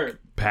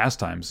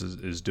pastimes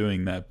is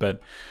doing that.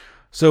 But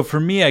so for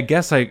me, I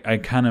guess I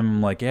kind of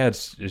am like, yeah,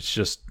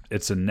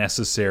 it's a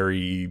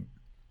necessary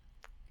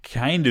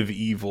kind of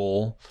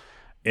evil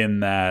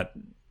in that,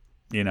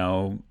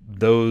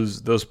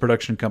 those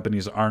production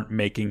companies aren't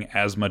making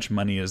as much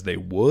money as they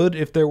would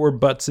if there were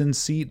butts in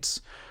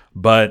seats.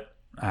 But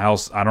I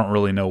don't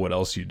really know what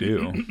else you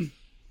do.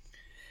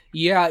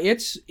 Yeah,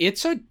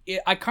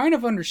 I kind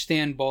of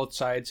understand both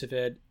sides of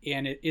it,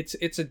 and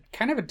it's a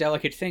kind of a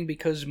delicate thing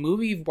because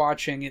movie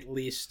watching, at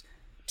least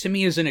to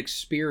me, is an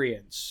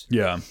experience.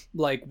 Yeah.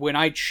 Like when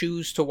I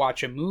choose to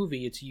watch a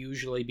movie, it's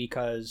usually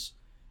because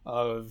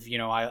of,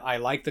 I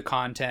like the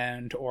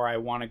content, or I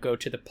want to go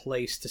to the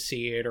place to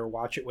see it or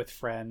watch it with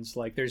friends.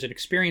 Like there's an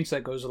experience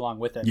that goes along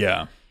with it.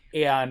 Yeah.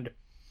 And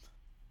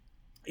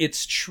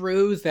it's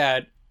true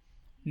that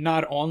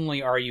not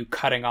only are you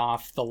cutting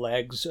off the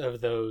legs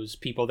of those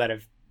people that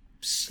have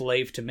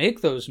slaved to make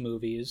those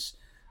movies,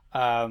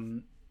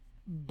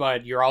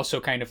 but you're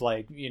also kind of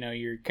like,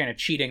 you're kind of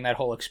cheating that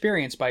whole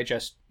experience by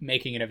just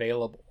making it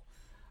available.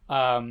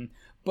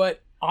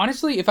 But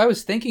honestly, if I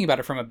was thinking about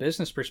it from a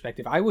business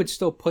perspective, I would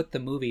still put the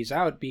movies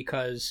out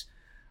because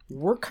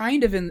we're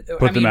kind of in...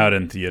 Put them out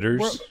in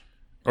theaters?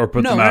 Or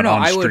put them out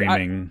on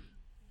streaming?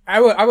 I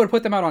would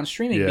put them out on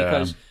streaming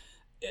because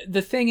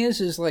the thing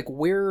is like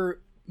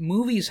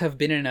movies have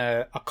been in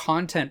a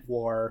content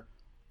war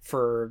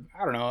for,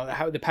 I don't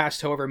know, the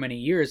past however many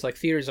years. Like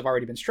theaters have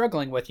already been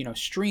struggling with,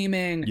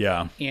 streaming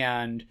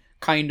and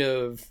kind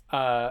of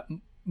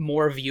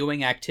more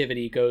viewing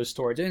activity goes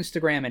towards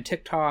Instagram and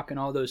TikTok and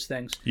all those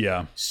things.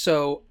 Yeah.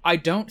 So I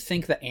don't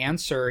think the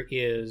answer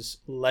is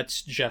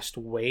let's just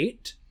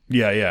wait.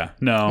 Yeah.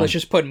 No. Let's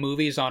just put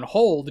movies on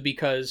hold,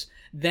 because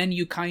then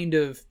you kind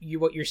of,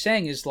 what you're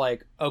saying is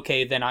like,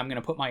 okay, then I'm going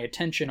to put my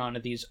attention onto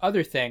these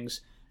other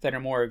things that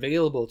are more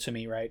available to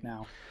me right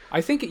now.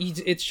 I think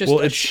it's just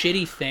a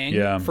shitty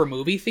thing for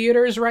movie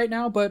theaters right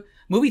now, but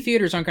movie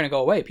theaters aren't going to go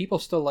away. People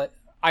still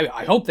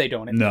I hope they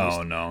don't.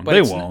 No,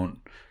 they won't.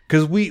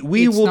 Because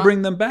we will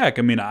bring them back.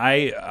 I mean,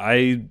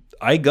 I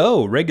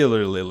go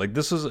regularly. Like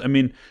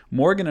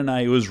Morgan and I,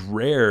 it was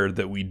rare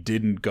that we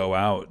didn't go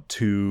out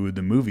to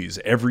the movies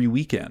every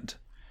weekend.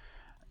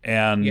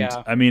 And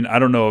I mean, I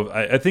don't know.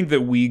 I think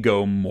that we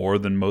go more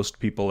than most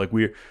people. Like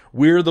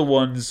we're the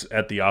ones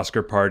at the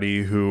Oscar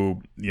party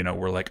who,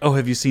 we're like, oh,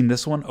 have you seen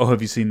this one? Oh,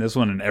 have you seen this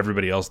one? And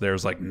everybody else there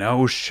is like,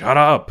 no, shut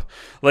up.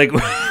 Like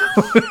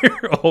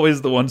we're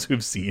always the ones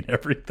who've seen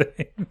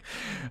everything.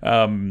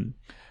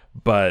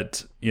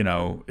 But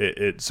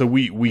so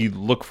we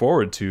look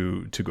forward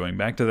to going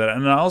back to that.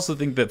 And I also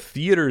think that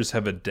theaters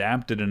have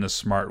adapted in a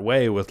smart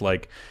way with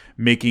like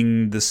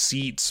making the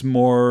seats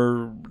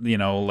more,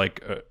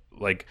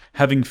 like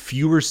having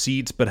fewer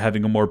seats but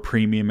having a more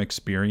premium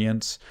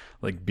experience,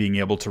 like being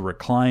able to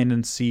recline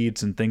in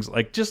seats and things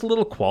like just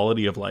little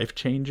quality of life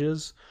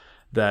changes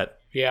that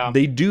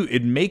they do.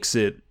 It makes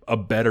it a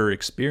better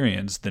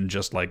experience than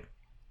just like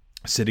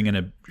sitting in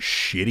a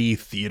shitty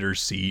theater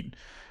seat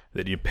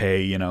that you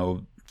pay,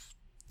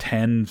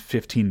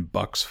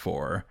 $10-15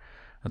 for.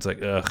 It's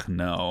like, ugh,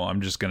 no, I'm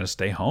just going to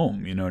stay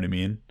home. You know what I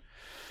mean?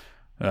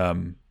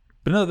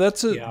 But no,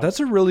 that's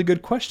a really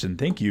good question.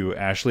 Thank you,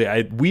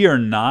 Ashley. We are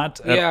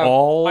not at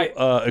all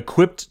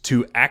equipped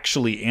to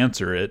actually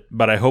answer it,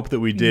 but I hope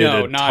that we did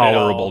a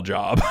tolerable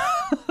job.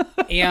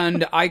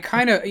 And I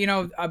kind of,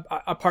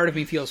 a part of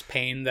me feels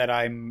pain that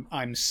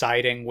I'm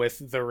siding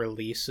with the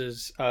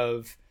releases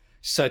of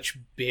such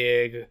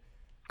big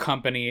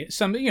company,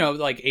 some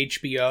like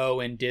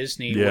HBO and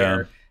Disney,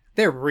 where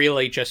they're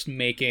really just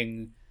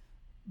making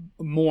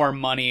more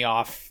money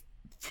off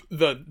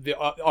the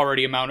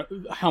already amount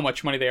of how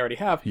much money they already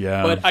have.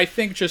 But I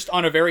think just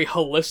on a very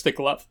holistic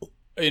level,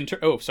 in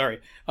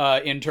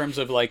terms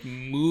of like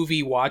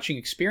movie watching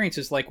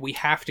experiences, like we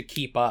have to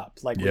keep up,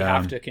 like we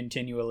have to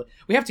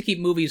keep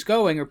movies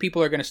going, or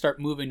people are going to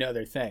start moving to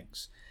other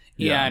things.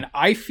 And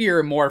I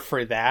fear more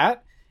for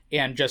that,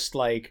 and just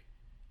like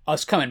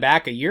us coming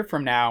back a year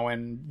from now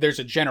and there's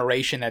a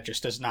generation that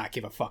just does not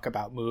give a fuck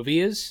about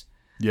movies,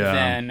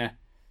 than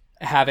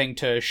having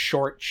to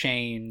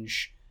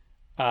shortchange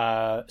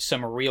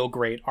some real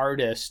great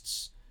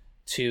artists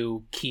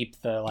to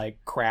keep the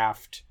like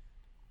craft,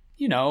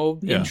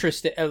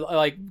 interested,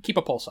 like keep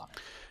a pulse on it.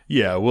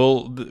 Yeah,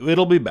 well,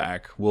 it'll be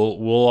back.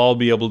 We'll all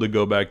be able to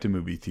go back to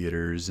movie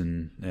theaters,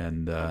 and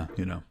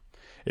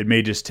it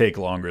may just take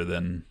longer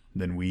than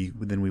we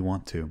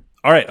want to.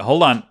 All right,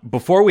 hold on.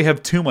 Before we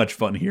have too much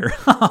fun here,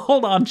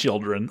 hold on,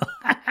 children.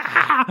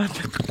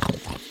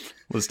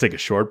 Let's take a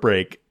short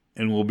break.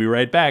 and we'll be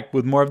right back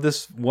with more of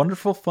this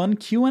wonderful, fun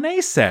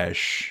Q&A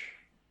sesh.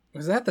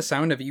 Was that the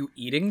sound of you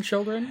eating,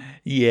 children?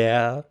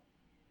 Yeah.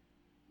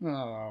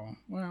 Oh,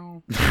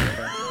 well.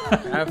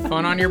 Have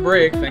fun on your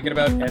break thinking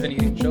about Evan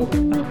eating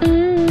children.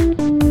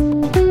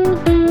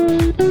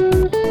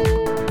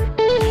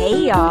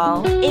 Hey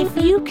y'all, if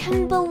you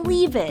can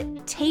believe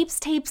it, Tapes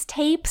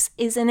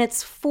is in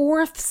its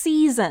 4th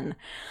season.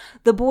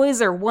 The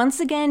boys are once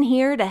again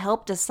here to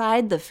help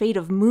decide the fate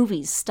of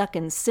movies stuck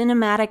in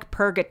cinematic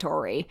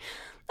purgatory.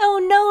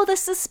 Oh no, the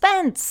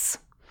suspense!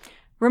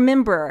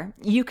 Remember,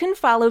 you can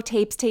follow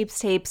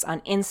Tapes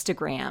on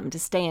Instagram to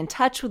stay in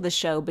touch with the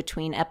show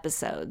between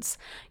episodes.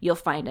 You'll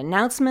find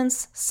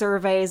announcements,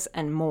 surveys,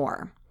 and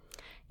more.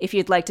 If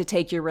you'd like to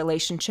take your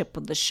relationship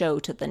with the show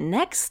to the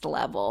next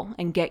level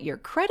and get your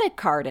credit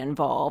card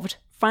involved,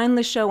 find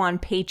the show on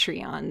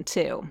Patreon,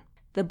 too.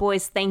 The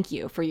boys thank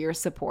you for your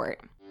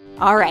support.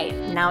 All right,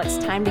 now it's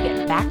time to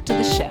get back to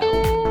the show.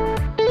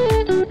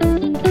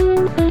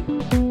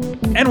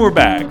 And we're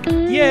back.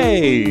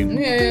 Yay!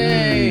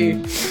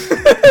 Yay!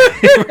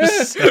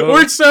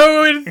 We're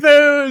so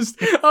enthused.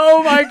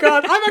 Oh my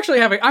god!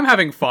 I'm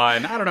having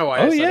fun. I don't know why.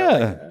 Oh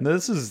yeah,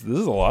 this is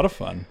a lot of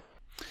fun.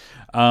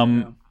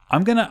 I'm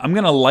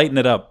gonna lighten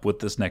it up with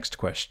this next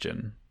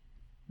question.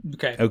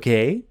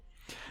 Okay.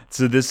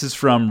 So this is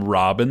from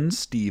Robin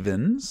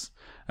Stevens,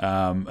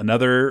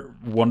 another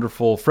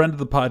wonderful friend of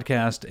the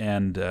podcast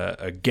and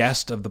a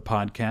guest of the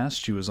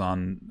podcast. She was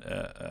on.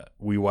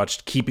 We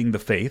watched Keeping the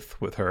Faith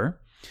with her.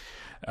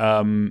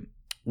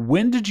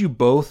 When did you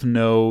both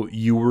know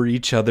you were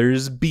each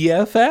other's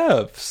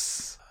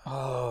BFFs?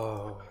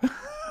 Oh.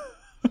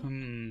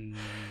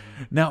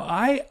 Now,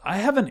 I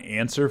have an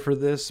answer for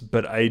this,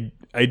 but I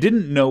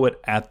didn't know it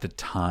at the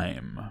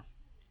time.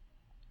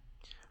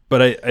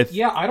 But I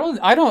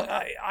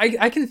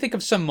can think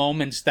of some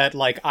moments that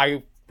like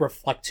I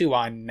reflect to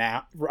on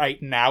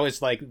right now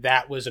as like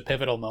that was a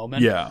pivotal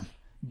moment. Yeah.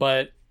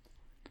 But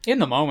in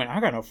the moment,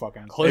 I got no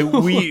fucking clue.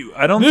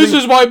 This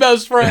is my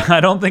best friend. I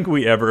don't think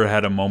we ever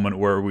had a moment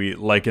where we,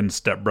 like in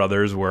Step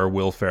Brothers, where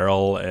Will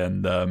Ferrell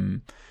and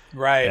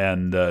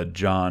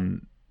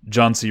John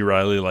C.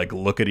 Reilly like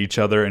look at each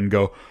other and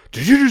go,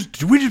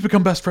 "Did we just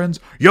become best friends?"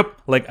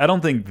 Yep. Like I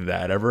don't think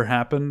that ever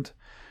happened,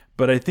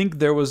 but I think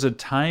there was a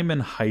time in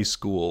high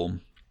school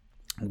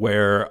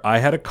where I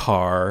had a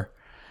car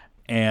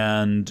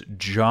and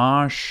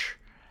Josh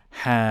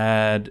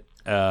had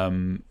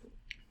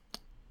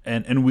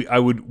And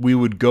we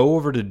would go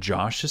over to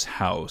Josh's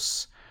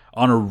house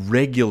on a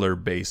regular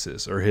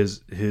basis, or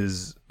his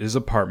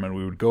apartment.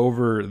 We would go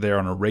over there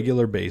on a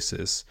regular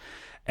basis,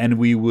 and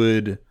we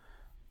would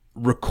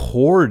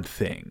record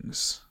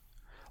things.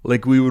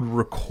 Like we would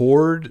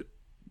record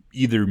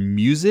either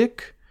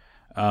music,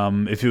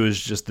 if it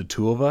was just the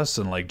two of us,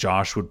 and like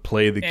Josh would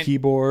play the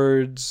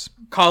keyboards.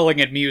 Calling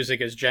it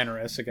music is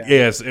generous again.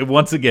 Yes,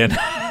 once again,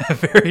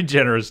 very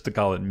generous to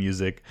call it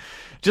music.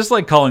 Just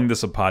like calling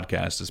this a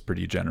podcast is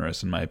pretty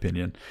generous in my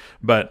opinion.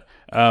 But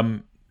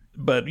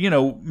you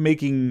know,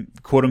 making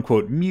quote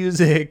unquote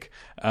music.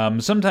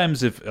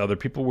 Sometimes if other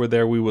people were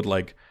there, we would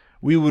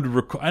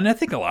record, and I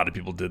think a lot of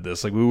people did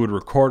this. Like we would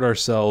record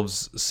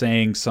ourselves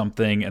saying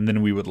something, and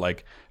then we would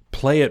like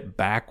play it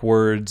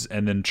backwards,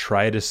 and then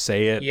try to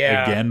say it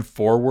again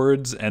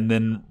forwards, and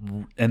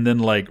then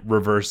like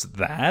reverse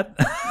that.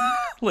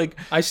 Like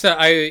I still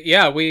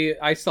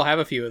have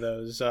a few of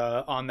those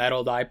on that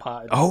old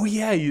iPod. Oh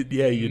yeah, you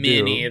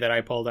mini that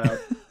I pulled out.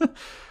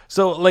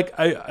 So like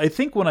I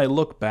think when I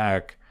look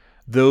back,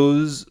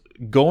 those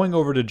going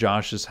over to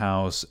Josh's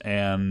house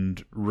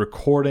and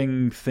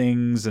recording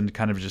things and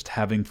kind of just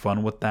having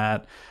fun with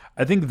that,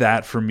 I think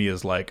that for me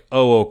is like,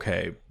 oh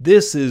okay,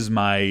 this is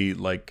my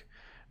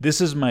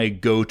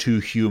go-to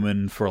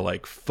human for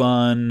like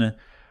fun,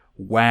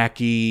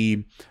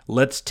 wacky,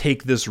 let's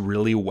take this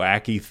really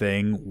wacky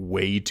thing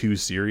way too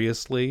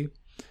seriously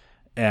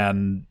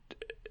and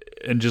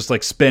just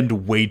like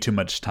spend way too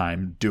much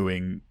time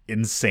doing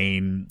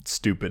insane,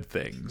 stupid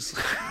things.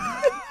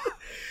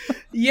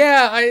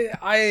 Yeah,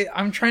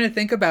 I'm trying to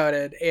think about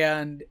it,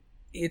 and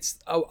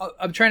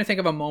I'm trying to think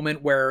of a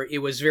moment where it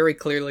was very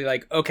clearly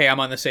like, okay, I'm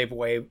on the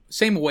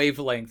same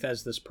wavelength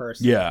as this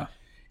person. Yeah.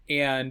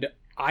 And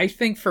I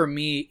think for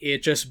me,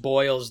 it just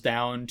boils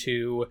down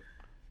to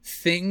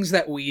things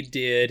that we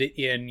did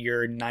in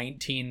your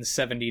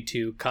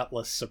 1972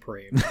 Cutlass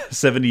Supreme.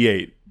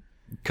 78.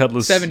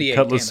 Cutlass 78,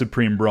 Cutlass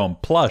Supreme Brome.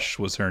 Plush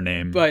was her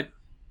name. But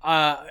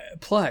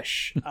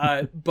Plush.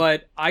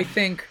 But I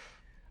think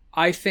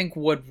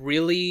what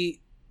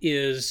really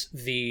is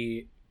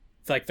the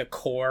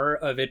core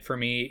of it for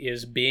me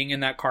is being in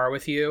that car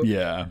with you.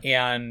 Yeah.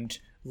 And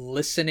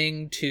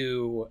listening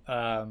to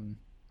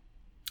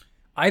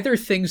either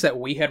things that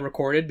we had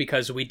recorded,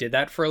 because we did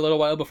that for a little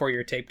while before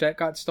your tape deck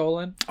got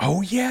stolen.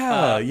 Oh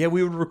yeah.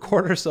 We would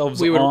record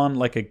ourselves on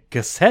like a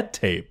cassette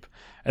tape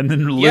and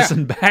then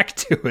listen back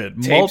to it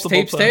multiple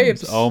times.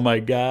 Tapes. Oh my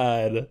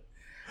god.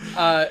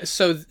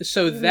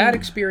 So that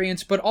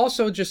experience, but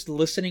also just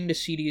listening to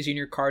CDs in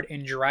your car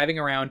and driving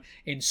around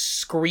and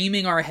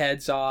screaming our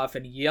heads off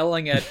and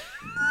yelling at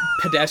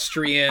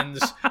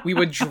pedestrians. We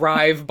would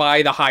drive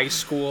by the high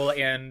school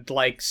and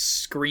like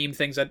scream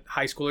things at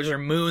high schoolers or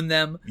moon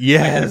them.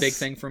 Yes, I had a big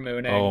thing for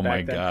mooning. Oh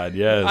my god,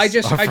 yes. I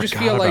just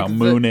feel like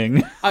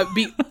mooning.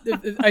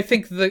 I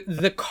think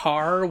the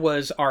car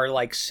was our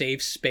like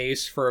safe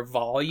space for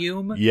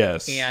volume,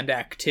 yes, and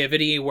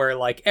activity, where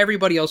like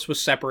everybody else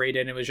was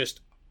separated and it was just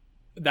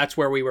that's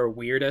where we were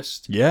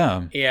weirdest.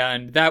 Yeah.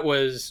 And that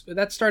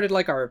started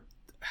like it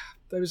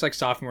was like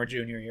sophomore,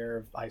 junior year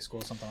of high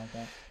school, something like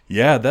that.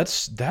 Yeah,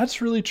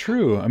 that's really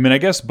true. I mean, I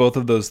guess both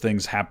of those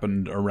things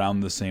happened around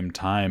the same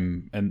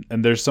time, and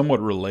they're somewhat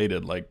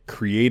related, like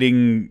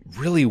creating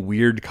really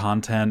weird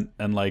content,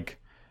 and like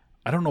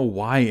I don't know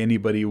why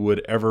anybody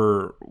would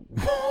ever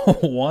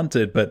want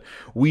it, but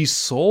we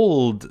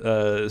sold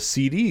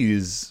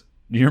CDs.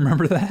 Do you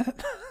remember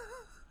that?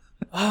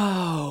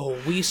 Oh,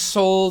 we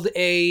sold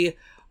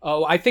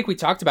I think we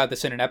talked about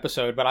this in an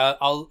episode, but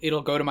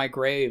it'll go to my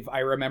grave. I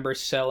remember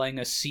selling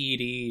a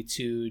CD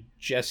to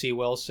Jesse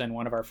Wilson,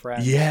 one of our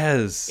friends.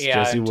 Yes, and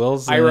Jesse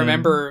Wilson. I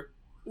remember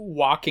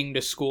walking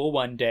to school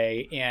one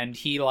day, and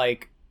he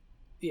like,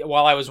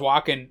 while I was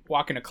walking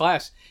to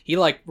class, he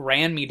like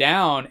ran me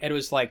down and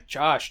was like,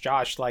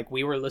 Josh, like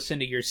we were listening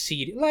to your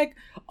CD, like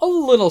a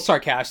little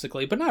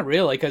sarcastically, but not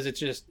really, because it's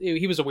just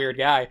he was a weird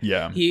guy.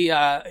 Yeah. He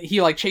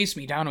like chased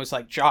me down and was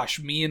like,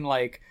 Josh, me and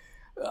like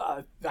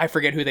I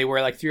forget who they were,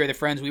 like 3 other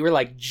friends, we were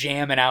like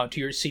jamming out to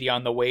your CD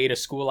on the way to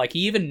school. Like he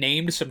even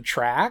named some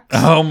tracks.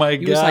 Oh my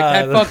god. He was like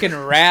that fucking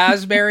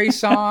Raspberry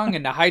song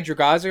and the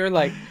Hydrogazer.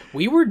 Like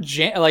we were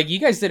like you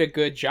guys did a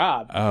good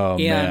job. Oh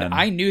man. And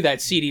I knew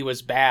that CD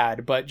was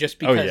bad, but just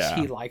because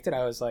he liked it,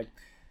 I was like,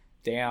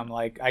 damn,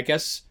 like I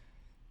guess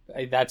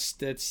that's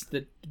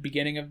the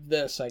beginning of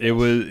this, I guess.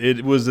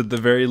 It was at the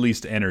very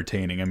least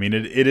entertaining. I mean,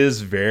 it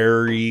is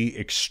very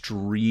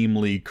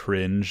extremely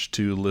cringe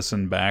to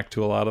listen back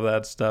to a lot of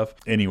that stuff.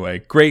 Anyway,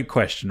 great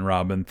question,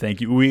 Robin.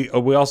 Thank you. We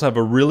also have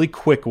a really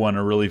quick one,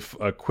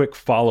 a quick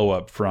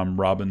follow-up from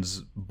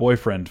Robin's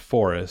boyfriend,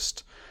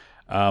 Forrest.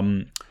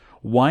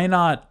 Why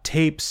not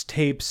tapes?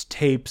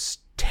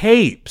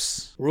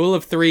 Rule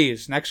of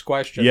threes. Next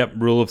question. Yep,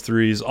 rule of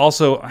threes.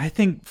 Also, I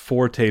think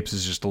 4 tapes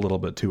is just a little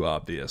bit too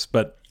obvious,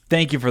 but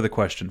thank you for the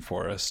question,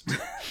 Forrest.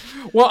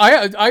 Well,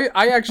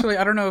 I actually,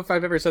 I don't know if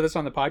I've ever said this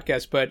on the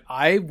podcast, but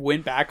I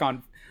went back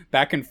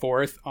and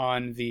forth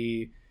on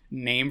the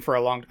name for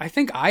a long. I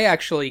think I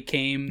actually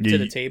came to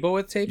the table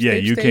with tapes. Yeah,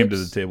 tapes, you tapes. came to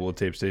the table with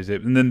tapes,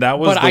 and then that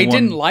was. But I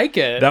didn't like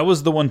it. That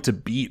was the one to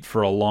beat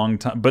for a long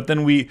time. But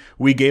then we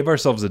gave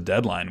ourselves a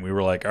deadline. We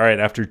were like, all right,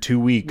 after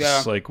 2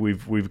 weeks, like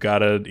we've got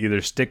to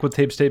either stick with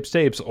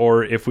tapes,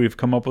 or if we've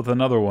come up with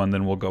another one,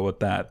 then we'll go with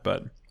that.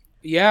 But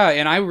yeah,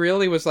 and I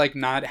really was like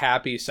not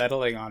happy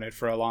settling on it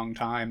for a long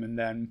time, and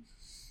then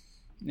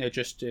I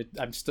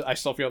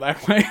still feel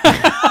that way.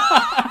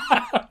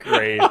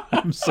 Great.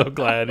 I'm so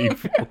glad you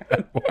feel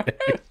that way.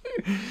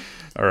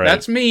 All right.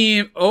 That's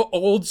me,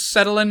 old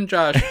settling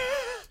Josh.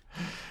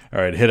 All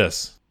right, hit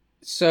us.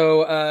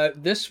 So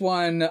this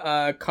one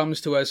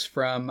comes to us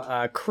from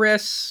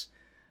Chris,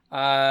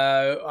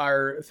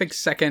 our I think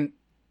second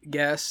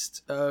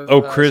guest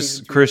of Chris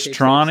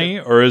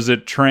Trani, or is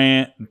it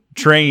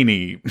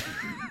Trainee?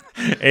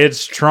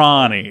 It's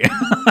Trani.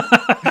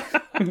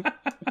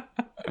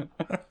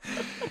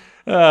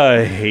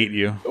 I hate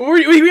you.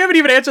 We haven't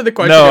even answered the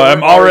question. No,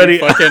 I'm already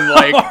fucking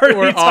like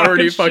we're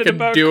already fucking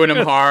doing Chris.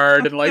 him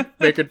hard and like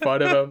making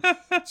fun of him.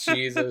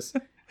 Jesus,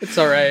 it's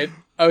all right.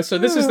 Oh, so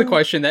this is the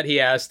question that he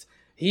asked.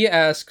 He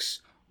asks,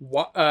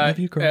 I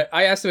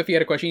asked him if he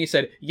had a question. He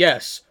said,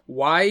 "Yes.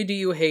 Why do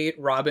you hate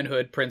Robin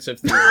Hood, Prince of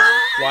Thieves?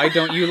 Why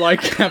don't you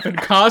like Kevin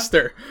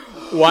Costner?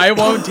 Why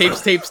won't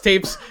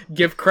tapes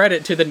give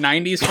credit to the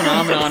 90s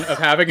phenomenon of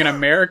having an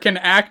American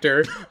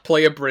actor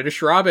play a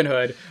British Robin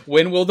Hood?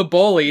 When will the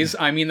bullies,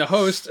 I mean the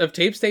hosts of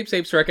tapes,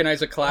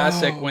 recognize a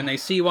classic when they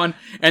see one?"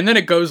 And then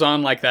it goes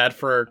on like that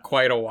for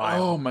quite a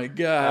while. Oh my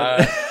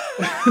god.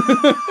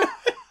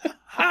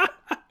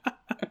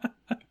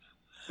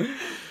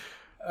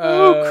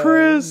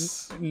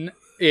 Chris.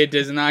 It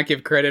does not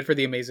give credit for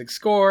the amazing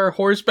score,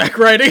 horseback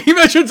riding. He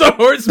mentions a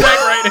horseback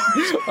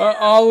riding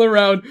all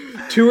around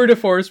tour de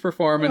force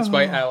performance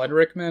by Alan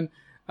Rickman.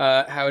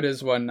 How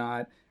does one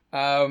not?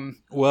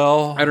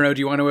 Well, I don't know.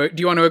 Do you want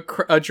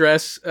to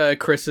address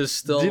Chris's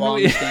still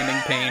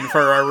long-standing pain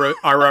for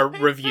our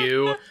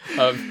review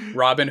of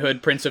Robin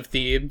Hood, Prince of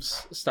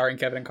Thieves, starring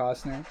Kevin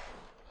Costner?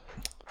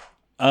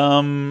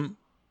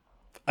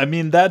 I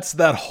mean, that's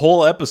that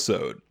whole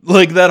episode.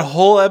 Like, that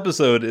whole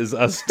episode is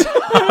us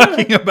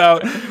talking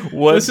about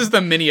what... This is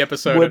the mini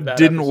episode what of that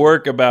didn't episode.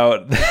 work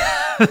about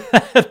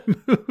that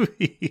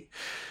movie.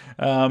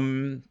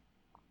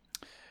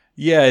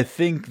 Yeah, I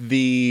think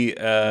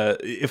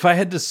if I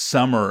had to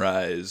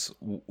summarize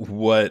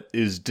what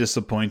is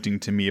disappointing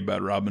to me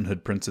about Robin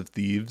Hood, Prince of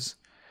Thieves,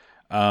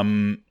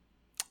 I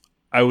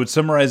would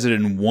summarize it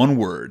in one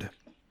word.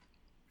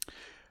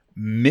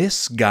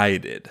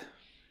 Misguided.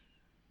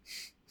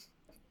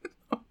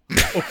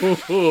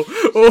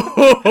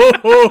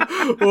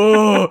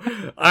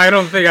 I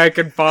don't think I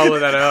can follow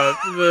that up.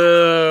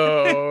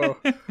 Oh,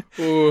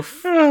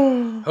 oof.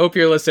 Hope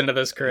you're listening to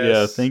this, Chris.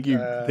 Yeah, thank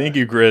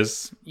you,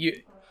 Chris.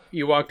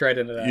 You walked right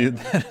into that.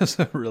 That is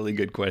a really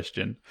good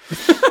question.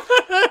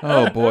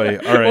 Oh boy!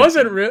 All right,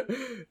 Wasn't real.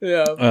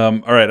 Yeah.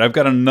 All right, I've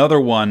got another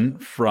one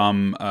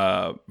from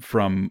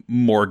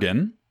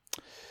Morgan.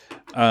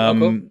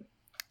 Cool.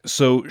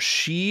 So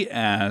she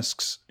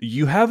asks,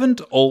 "You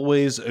haven't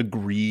always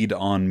agreed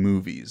on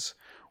movies.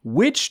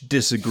 Which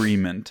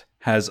disagreement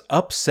has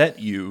upset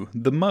you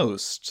the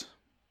most?"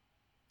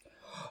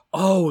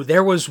 Oh,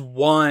 there was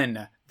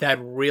one that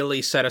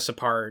really set us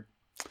apart.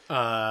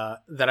 That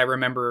I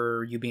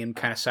remember you being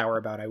kind of sour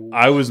about.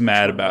 I was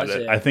mad about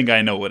it. I think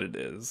I know what it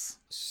is.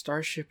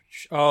 Starship.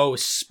 Oh,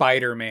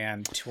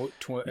 Spider-Man.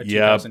 2002.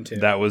 Yeah,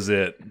 that was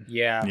it.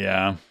 Yeah.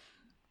 Yeah.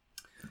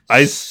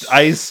 I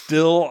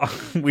still.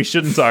 We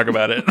shouldn't talk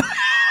about it.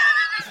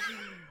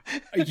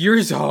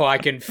 Yours. Oh, I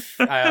can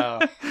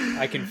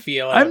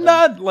feel it. I'm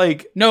not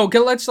like. No.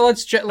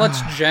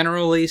 Let's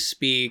generally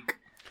speak.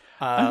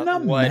 I'm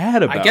not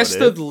mad about it. I guess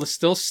the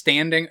still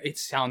standing. It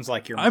sounds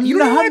like you're. I'm you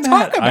not don't want to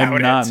mad. talk about I'm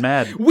it. not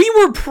mad. We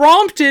were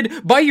prompted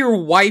by your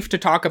wife to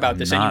talk about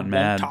this, Not and you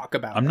mad. won't talk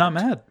about. I'm not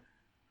mad.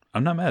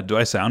 I'm not mad. Do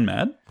I sound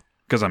mad?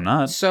 Because I'm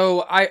not.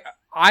 So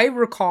I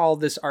recall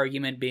this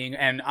argument being,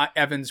 and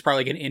Evan's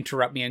probably going to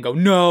interrupt me and go,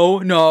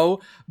 no,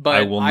 but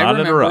I will not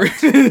remember,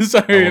 interrupt.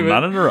 Sorry, I will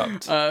not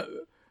interrupt.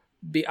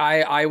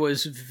 I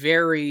was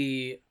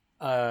very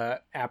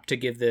apt to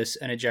give this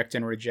an eject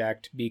and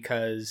reject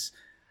because,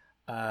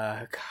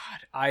 God,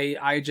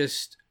 I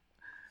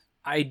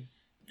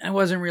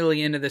wasn't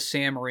really into the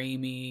Sam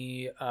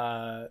Raimi.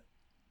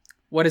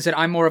 What is it?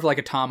 I'm more of like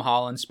a Tom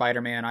Holland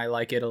Spider-Man. I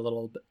like it a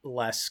little bit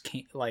less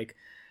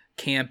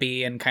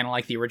campy and kind of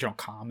like the original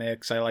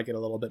comics. I like it a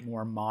little bit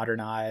more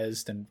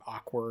modernized and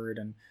awkward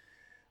and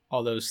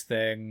all those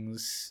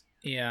things.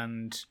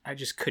 And I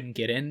just couldn't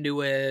get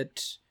into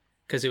it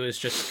because it was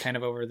just kind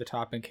of over the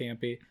top and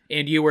campy.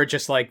 And you were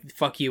just like,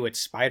 fuck you, it's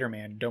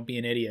Spider-Man. Don't be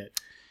an idiot.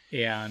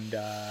 And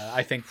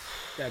I think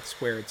that's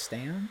where it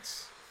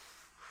stands.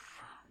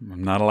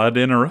 I'm not allowed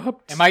to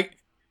interrupt.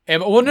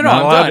 Well, no,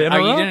 I'm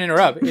done. You didn't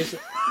interrupt.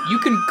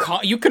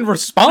 You can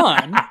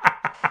respond.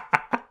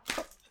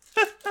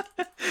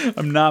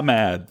 I'm not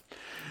mad.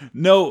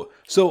 No,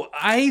 so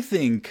I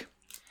think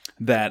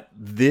that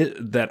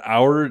that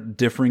our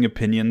differing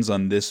opinions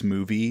on this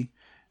movie,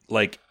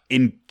 like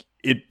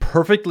it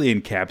perfectly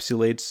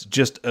encapsulates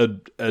just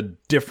a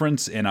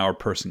difference in our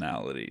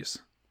personalities.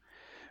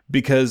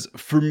 Because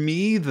for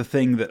me, the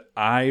thing that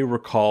I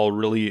recall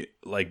really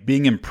like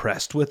being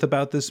impressed with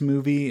about this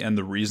movie, and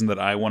the reason that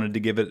I wanted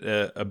to give it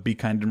a Be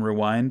Kind and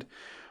Rewind,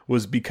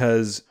 was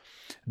because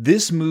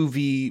this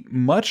movie,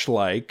 much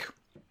like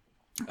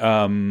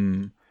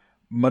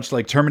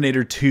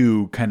Terminator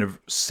 2, kind of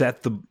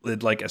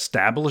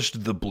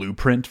established the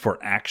blueprint for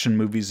action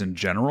movies in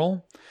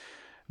general.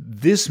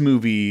 This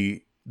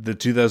movie, the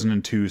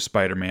 2002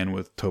 Spider-Man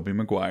with Tobey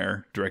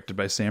Maguire, directed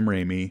by Sam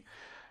Raimi,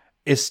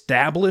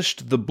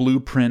 established the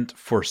blueprint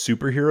for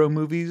superhero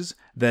movies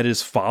that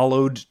is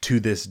followed to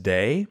this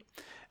day.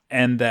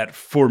 And that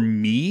for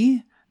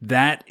me,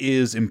 that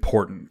is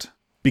important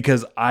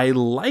because I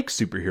like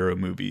superhero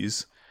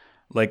movies.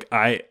 Like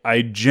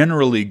I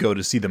generally go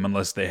to see them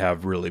unless they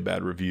have really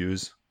bad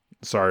reviews.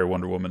 Sorry,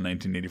 Wonder Woman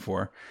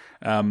 1984.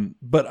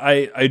 But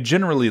I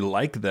generally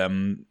like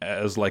them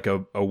as like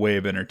a way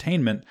of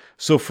entertainment.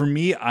 So for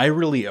me, I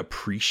really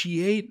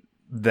appreciate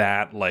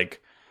that,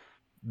 like,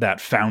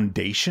 that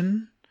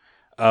foundation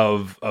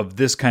of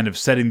this kind of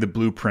setting the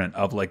blueprint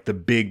of like the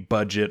big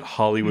budget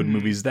Hollywood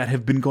movies that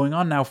have been going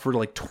on now for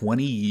like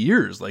 20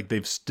 years. Like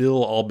they've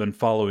still all been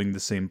following the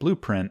same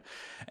blueprint.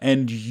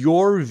 And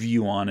your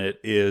view on it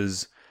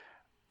is,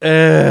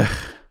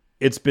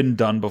 it's been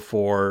done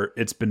before.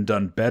 It's been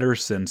done better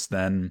since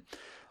then.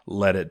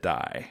 Let it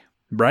die.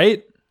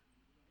 Right?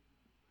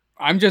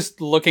 I'm just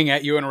looking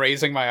at you and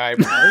raising my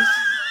eyebrows.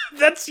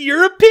 That's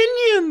your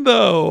opinion,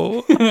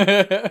 though.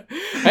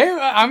 Hey,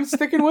 I'm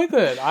sticking with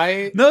it.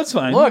 No, it's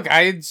fine. Look,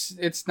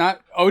 it's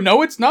not. Oh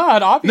no, it's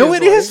not. Obviously, no,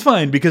 it is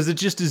fine because it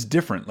just is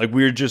different. Like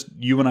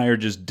you and I are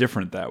just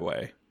different that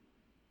way.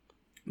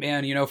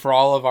 Man, for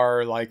all of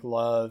our like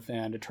love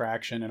and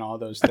attraction and all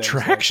those things,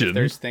 attraction. Like,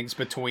 there's things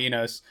between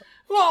us.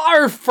 Well,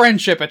 our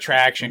friendship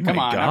attraction. Come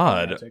on.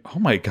 Oh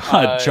my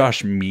god,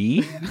 Josh,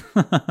 me.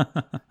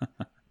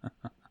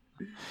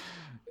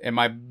 And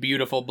my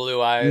beautiful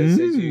blue eyes,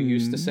 as you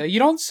used to say. You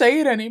don't say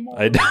it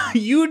anymore.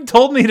 You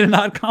told me to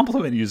not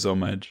compliment you so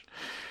much.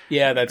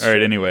 Yeah, that's all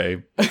right.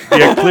 Anyway,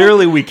 yeah,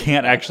 clearly we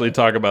can't actually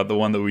talk about the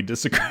one that we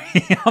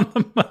disagree on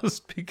the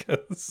most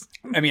because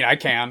I mean I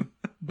can,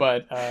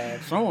 but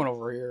someone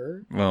over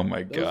here. Oh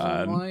my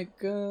god!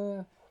 Like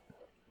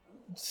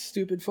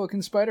stupid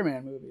fucking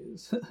Spider-Man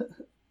movies.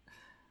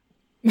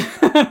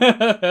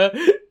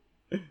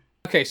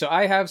 Okay, so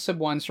I have some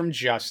ones from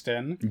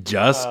Justin.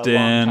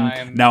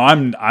 Now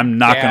I'm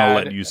not going to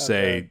let you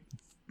say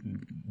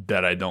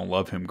that I don't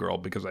love him, girl,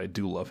 because I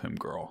do love him,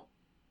 girl.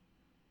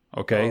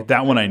 Okay,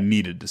 that one I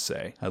needed to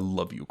say. I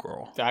love you,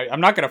 girl.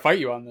 I'm not going to fight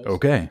you on this.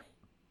 Okay.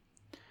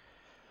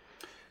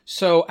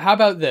 So how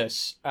about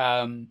this?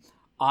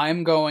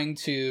 I'm going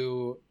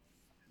to,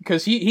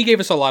 because he gave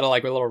us a lot of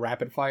like little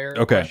rapid fire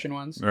question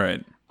ones. All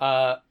right.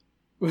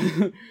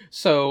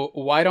 So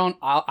why don't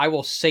I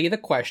will say the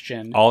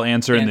question. I'll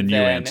answer and then you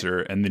answer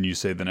and then you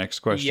say the next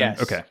question.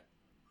 Yes. Okay.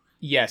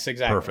 Yes,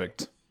 exactly.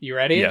 Perfect. You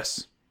ready?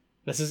 Yes.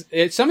 This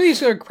is some of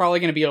these are probably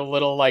going to be a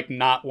little like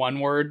not one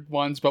word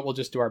ones, but we'll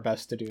just do our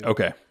best to do them.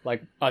 Okay.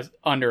 Like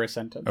under a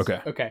sentence.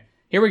 Okay.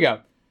 Here we go.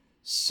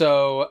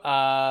 So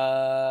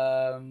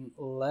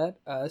let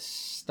us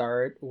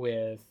start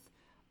with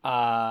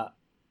okay,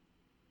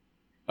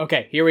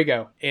 here we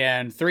go.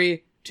 And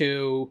 3,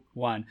 2,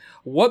 1.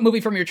 What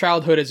movie from your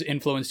childhood has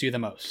influenced you the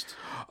most?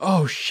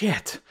 Oh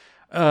shit.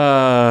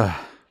 I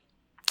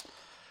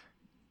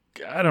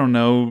don't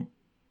know.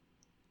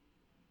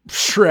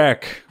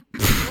 Shrek.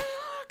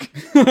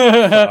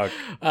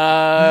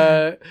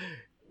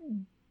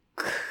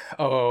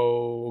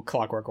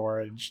 Clockwork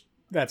Orange.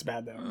 That's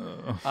bad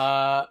though.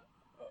 That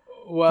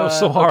was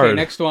so hard. Okay,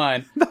 next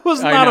one. That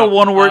was not a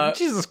one word.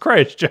 Jesus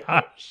Christ,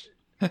 Josh.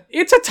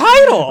 It's a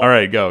title. All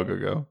right,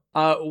 go.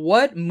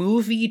 What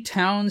movie,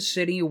 town,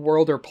 city,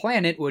 world, or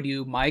planet would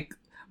you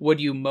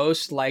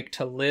most like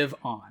to live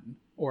on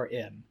or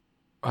in?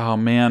 Oh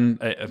man,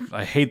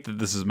 I hate that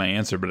this is my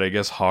answer, but I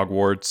guess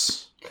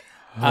Hogwarts.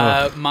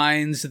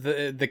 Mine's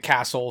the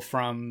castle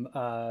from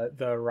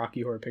the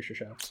Rocky Horror Picture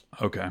Show.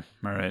 Okay,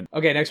 all right.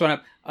 Okay, next one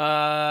up.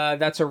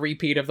 That's a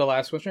repeat of the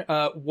last question.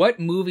 What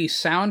movie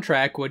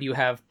soundtrack would you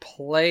have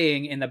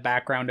playing in the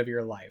background of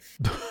your life?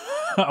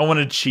 I want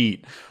to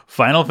cheat.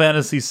 Final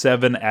Fantasy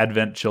VII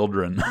Advent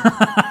Children.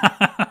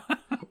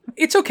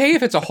 It's okay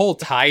if it's a whole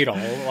title.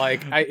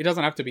 Like it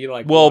doesn't have to be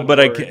like. Well, but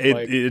word,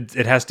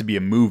 it has to be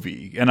a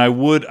movie, and I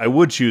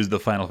would choose the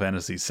Final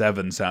Fantasy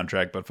VII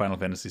soundtrack, but Final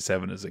Fantasy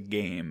VII is a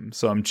game,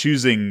 so I'm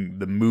choosing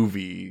the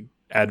movie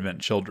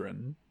Advent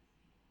Children.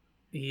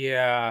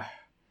 Yeah.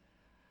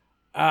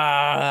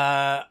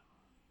 I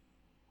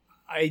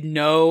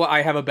know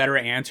I have a better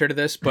answer to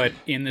this, but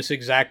in this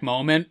exact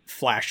moment,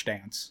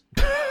 Flashdance.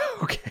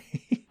 Okay.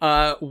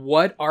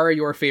 What are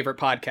your favorite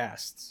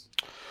podcasts?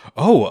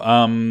 Oh,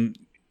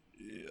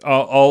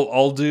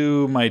 I'll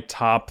do my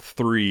top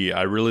 3.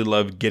 I really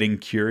love Getting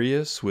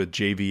Curious with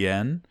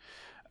JVN.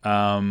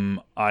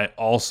 I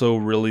also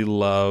really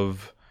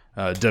love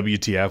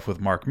WTF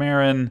with Mark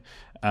Maron.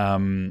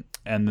 And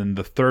then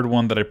the third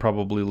one that I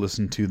probably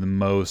listen to the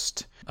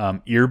most,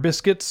 Ear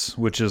Biscuits,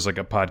 which is like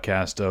a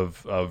podcast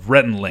of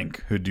Rhett and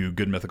Link, who do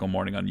Good Mythical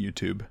Morning on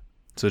YouTube.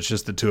 So it's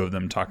just the two of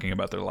them talking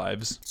about their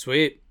lives.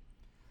 Sweet.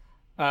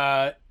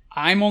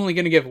 I'm only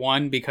going to give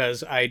one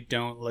because I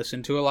don't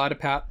listen to a lot of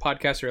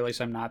podcasts, or at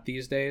least I'm not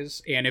these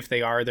days. And if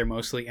they are, they're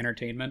mostly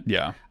entertainment.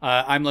 Yeah.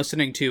 I'm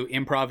listening to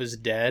Improv is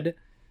Dead,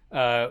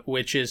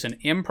 which is an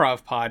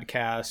improv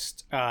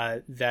podcast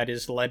that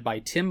is led by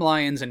Tim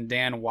Lyons and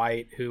Dan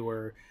White, who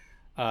were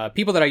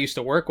people that I used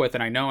to work with,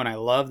 and I know and I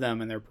love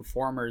them, and they're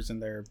performers,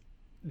 and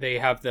they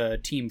have the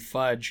Team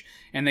Fudge,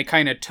 and they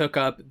kind of took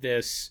up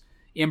this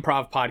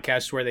improv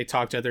podcast where they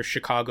talk to other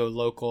Chicago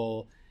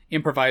local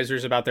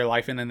improvisers about their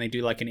life, and then they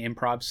do like an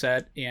improv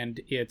set,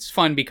 and it's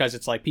fun because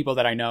it's like people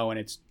that I know, and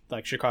it's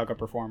like Chicago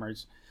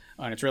performers,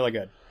 and it's really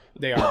good.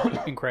 They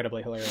are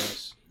incredibly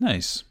hilarious.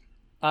 Nice.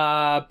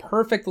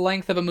 Perfect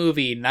length of a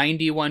movie,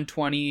 90,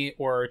 120,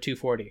 or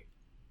 240?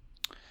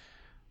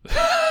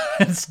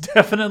 It's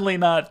definitely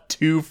not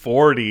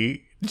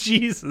 240.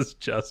 Jesus,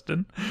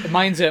 Justin.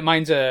 Mine's a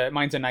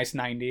nice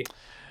 90.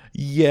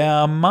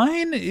 Yeah,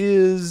 mine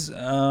is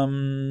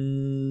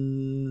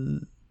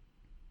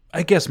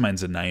I guess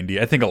mine's a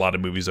 90. I think a lot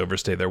of movies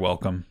overstay their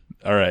welcome.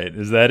 All right,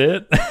 is that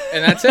it?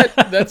 And that's it.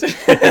 That's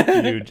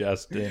it. You,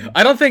 Justin.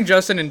 I don't think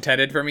Justin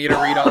intended for me to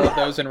read all of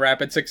those in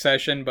rapid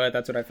succession, but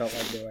that's what I felt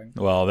like doing.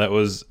 Well, it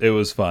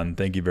was fun.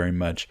 Thank you very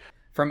much.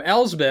 From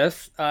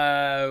Elsbeth,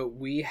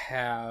 we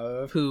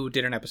have, who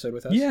did an episode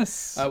with us.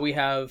 Yes. We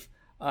have,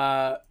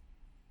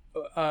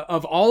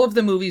 of all of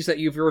the movies that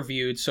you've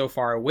reviewed so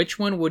far, which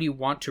one would you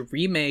want to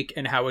remake,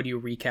 and how would you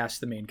recast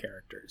the main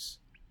characters?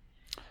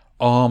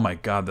 Oh my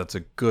God, that's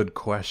a good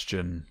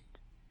question.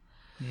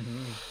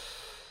 Mm-hmm.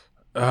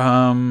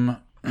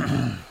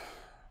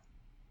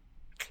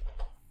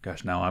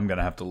 Gosh, now I'm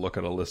gonna have to look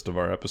at a list of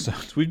our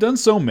episodes. We've done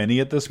so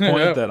many at this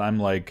point that I'm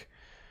like,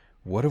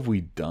 what have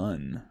we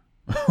done?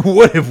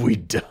 What have we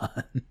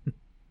done?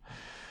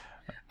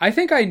 I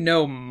think I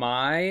know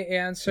my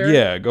answer.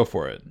 Yeah, go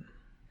for it.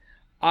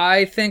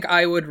 I think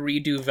I would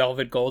redo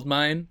Velvet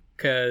Goldmine,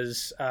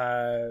 because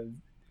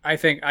I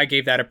think I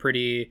gave that a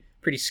pretty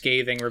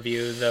scathing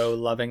review, though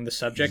loving the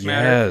subject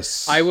matter.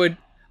 Yes. I would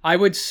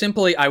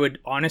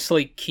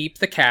honestly keep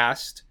the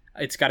cast.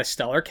 It's got a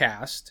stellar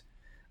cast.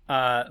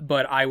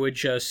 But I would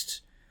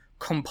just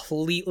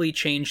completely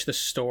change the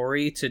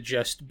story to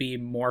just be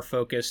more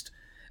focused.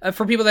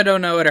 For people that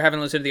don't know it or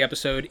haven't listened to the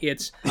episode,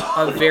 it's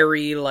a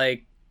very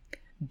like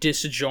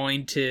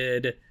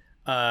disjointed,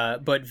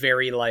 but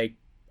very like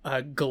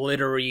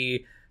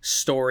glittery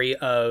story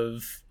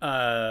of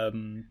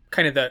kind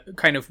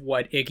of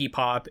what Iggy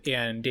Pop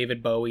and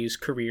David Bowie's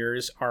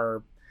careers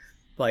are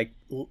like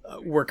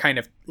were kind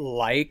of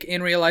like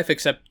in real life,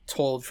 except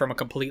told from a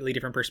completely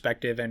different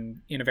perspective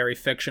and in a very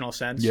fictional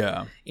sense.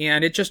 Yeah.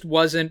 And it just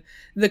wasn't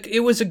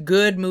it was a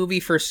good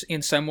movie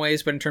in some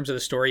ways, but in terms of the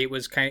story, it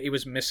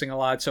was missing a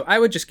lot. So I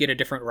would just get a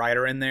different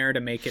writer in there to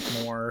make it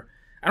more.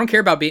 I don't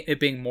care about it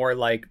being more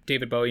like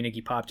David Bowie and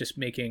Iggy Pop, just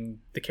making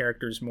the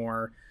characters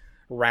more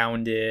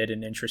rounded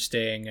and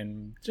interesting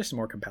and just a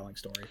more compelling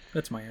story.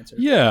 That's my answer.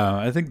 Yeah,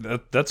 I think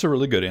that's a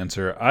really good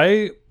answer.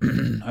 I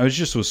was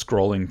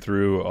scrolling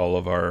through all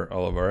of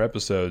our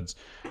episodes.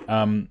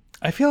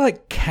 I feel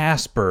like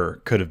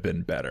Casper could have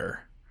been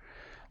better.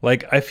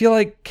 Like, I feel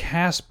like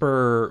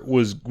Casper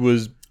was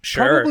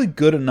probably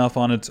good enough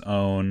on its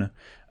own.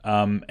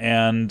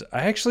 And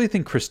I actually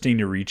think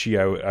Christina Ricci,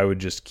 I would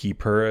just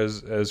keep her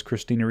as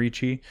Christina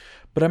Ricci.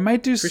 But I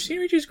might do... Christina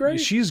Ricci's great.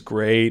 She's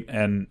great.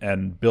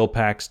 And Bill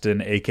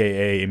Paxton,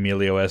 a.k.a.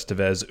 Emilio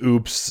Estevez.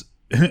 Oops.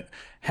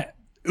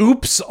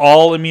 Oops,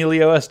 all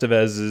Emilio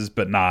Estevez's,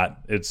 but not.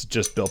 It's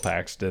just Bill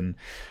Paxton.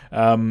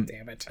 Damn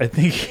it. I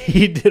think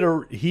he did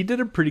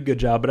a pretty good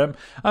job, but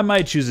I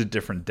might choose a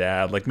different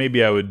dad. Like,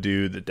 maybe I would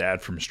do the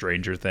dad from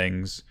Stranger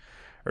Things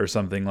or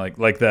something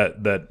like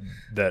that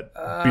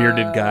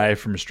bearded guy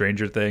from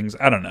Stranger Things.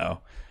 I don't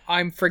know.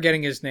 I'm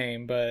forgetting his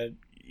name, but...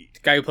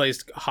 guy who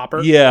plays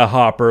Hopper? Yeah,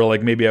 Hopper.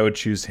 Like, maybe I would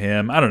choose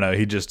him. I don't know.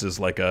 He just is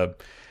like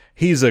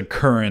he's a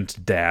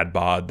current dad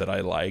bod that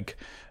I like.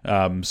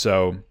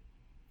 So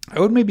I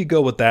would maybe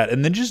go with that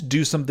and then just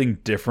do something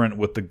different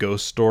with the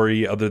ghost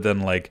story other than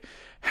like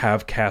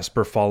have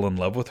Casper fall in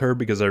love with her,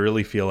 because I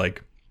really feel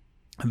like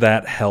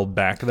that held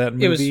back that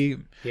movie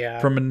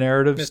from a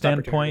narrative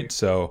standpoint.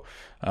 So,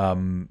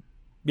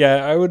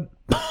 yeah, I would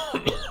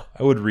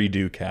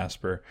redo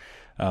Casper.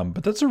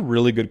 But that's a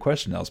really good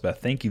question, Elspeth.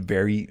 Thank you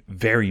very,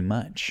 very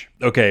much.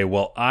 Okay,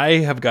 well, I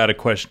have got a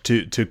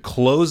question to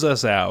close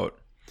us out.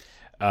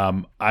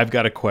 I've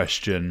got a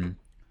question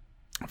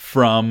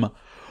from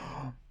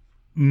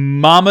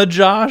Mama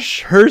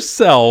Josh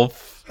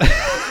herself.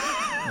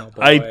 Oh,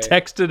 I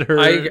texted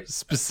her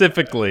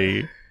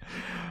specifically.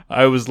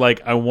 I was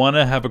like, I want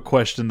to have a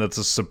question that's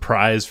a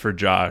surprise for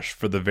Josh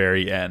for the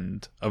very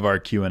end of our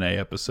Q&A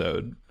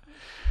episode.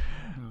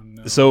 Oh,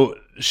 no. So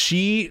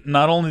she,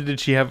 not only did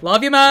she have...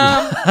 Love you,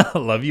 Mom!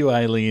 Love you,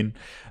 Eileen.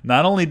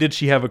 Not only did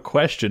she have a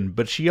question,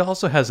 but she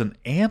also has an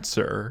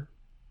answer.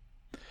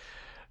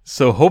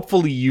 So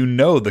hopefully you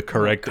know the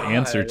correct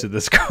answer to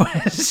this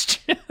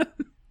question.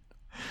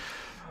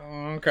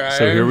 Okay.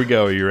 So here we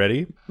go. Are you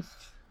ready?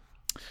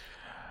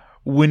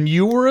 When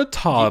you were a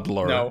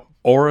toddler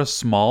or a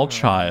small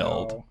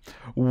child,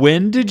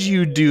 when did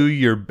you do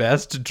your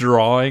best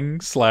drawing /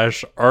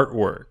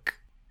 artwork?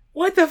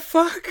 What the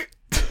fuck?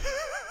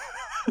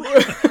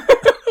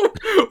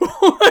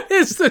 What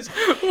is this?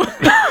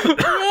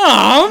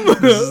 Mom!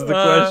 This is the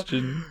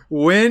question.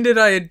 When did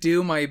I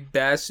do my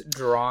best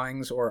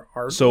drawings or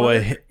artwork? So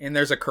and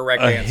there's a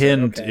correct answer. A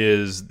hint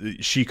is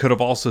she could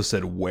have also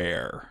said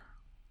where.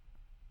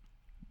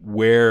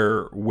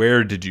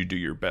 Where did you do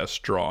your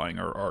best drawing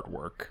or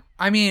artwork?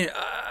 I mean,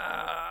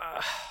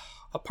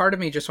 a part of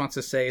me just wants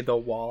to say the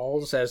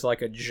walls as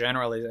like a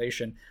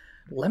generalization.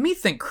 Let me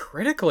think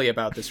critically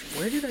about this.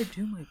 Where did I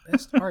do my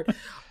best art?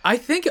 I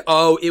think,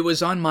 it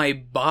was on my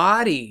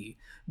body,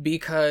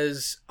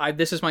 because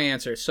this is my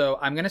answer. So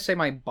I'm going to say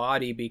my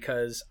body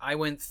because I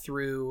went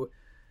through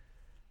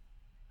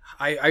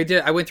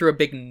I went through a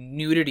big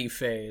nudity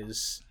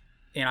phase,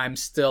 and I'm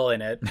still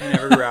in it. I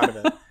never grew out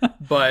of it.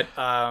 But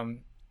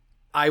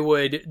I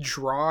would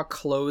draw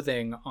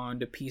clothing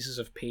onto pieces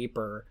of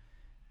paper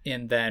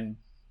and then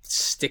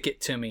stick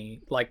it to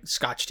me, like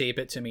scotch tape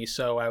it to me.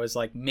 So I was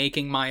like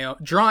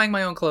drawing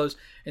my own clothes,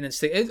 and then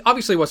it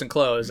obviously wasn't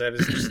clothes. I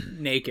was just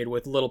naked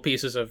with little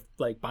pieces of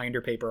like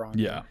binder paper on.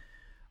 Yeah.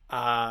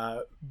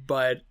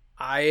 But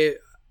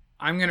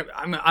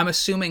I'm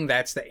assuming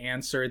that's the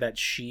answer that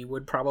she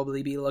would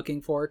probably be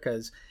looking for,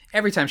 because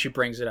every time she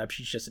brings it up,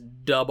 she's just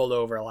doubled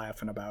over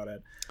laughing about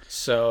it.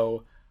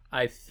 So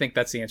I think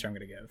that's the answer I'm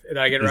going to give. Did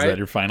I get it right? Is that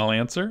your final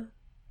answer?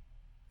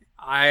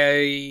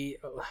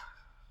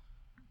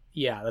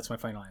 Yeah, that's my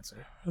final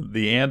answer.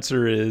 The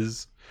answer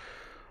is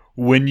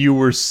when you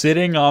were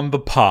sitting on the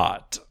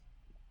pot.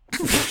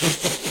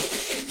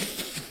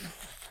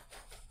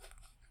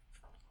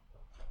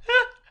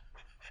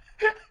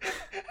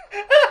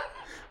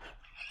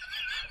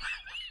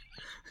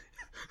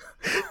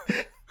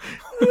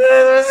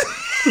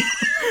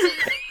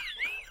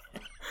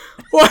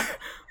 What?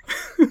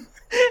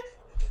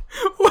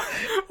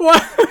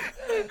 What?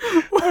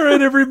 All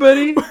right,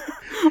 everybody.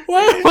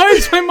 Why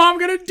is my mom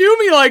gonna do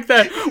me like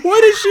that?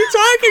 What is she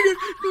talking?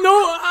 No,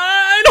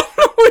 I don't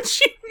know what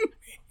she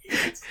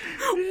means.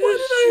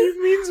 She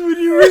means when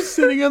you were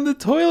sitting on the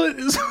toilet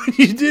is when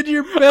you did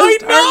your best. I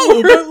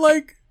know, artwork. but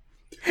like,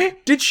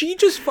 did she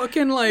just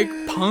fucking like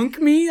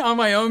punk me on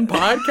my own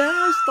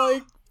podcast?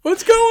 Like,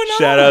 what's going on?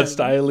 Shout outs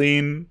to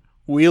Eileen.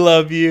 We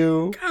love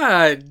you.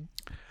 God.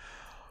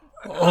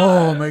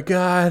 Oh my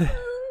God.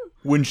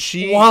 when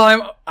she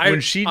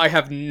I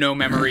have no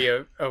memory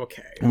of.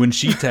 Okay. When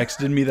she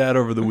texted me that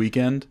over the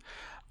weekend,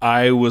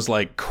 I was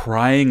like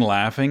crying,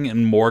 laughing,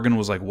 and Morgan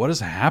was like, "What is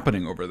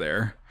happening over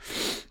there?"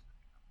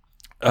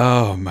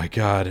 Oh my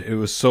god, it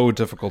was so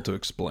difficult to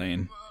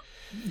explain.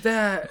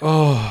 That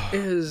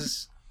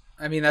is,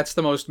 I mean, that's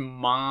the most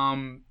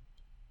mom.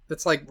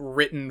 That's like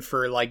written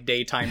for like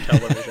daytime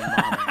television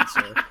mom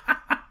answer.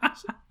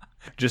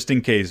 Just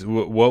in case,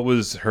 what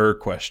was her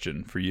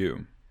question for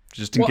you?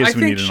 Just in case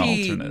we need an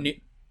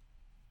alternate.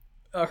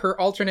 Her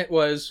alternate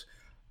was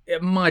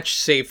much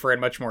safer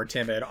and much more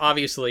timid.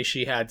 Obviously,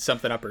 she had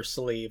something up her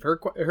sleeve.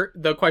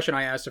 The question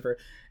I asked of her,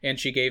 and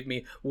she gave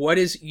me, "What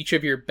is each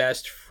of your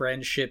best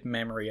friendship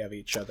memory of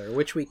each other?"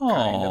 Which we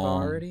kind of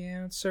already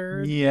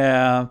answered.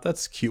 Yeah,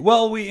 that's cute.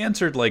 Well, we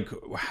answered like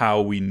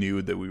how we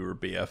knew that we were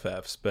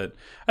BFFs, but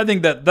I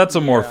think that's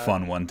a more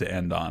fun one to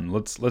end on.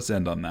 Let's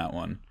end on that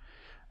one.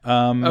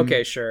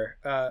 Okay, sure.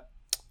 I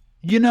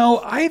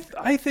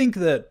think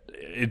that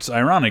it's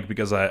ironic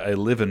because I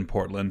live in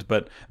Portland,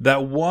 but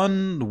that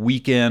one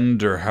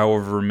weekend or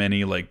however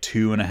many, like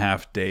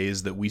 2.5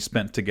 days that we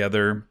spent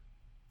together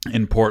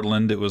in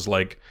Portland, it was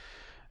like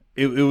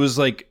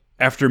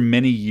after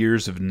many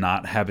years of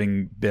not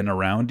having been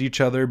around each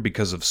other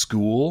because of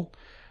school,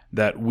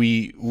 that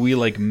we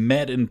like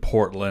met in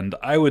Portland.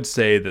 I would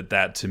say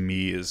that to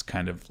me is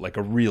kind of like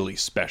a really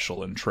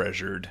special and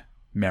treasured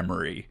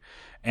memory.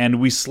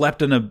 And we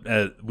slept in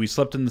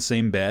the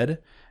same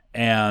bed,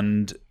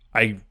 and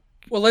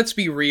well, let's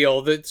be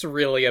real. That's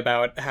really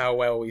about how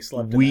well we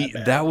slept.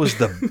 That was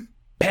the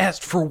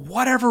best, for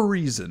whatever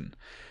reason.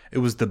 It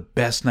was the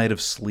best night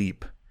of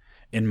sleep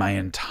in my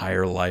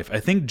entire life. I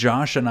think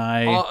Josh and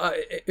I.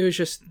 It was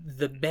just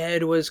the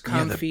bed was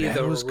comfy. Yeah,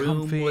 the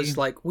room was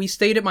like, we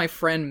stayed at my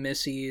friend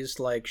Missy's,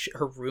 like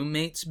her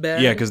roommate's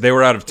bed. Yeah, because they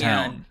were out of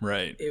town,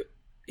 right?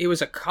 It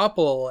was a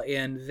couple,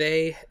 and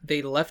they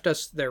left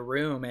us their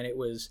room, and it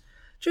was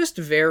just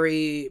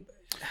very.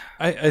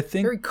 I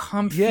think very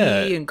comfy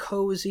and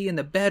cozy, and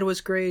the bed was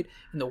great,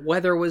 and the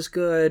weather was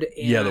good.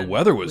 And the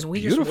weather was when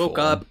we beautiful. just woke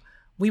up,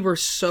 we were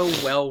so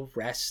well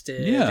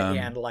rested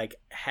and like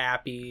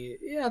happy.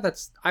 Yeah,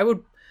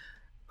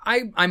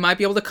 I might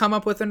be able to come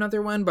up with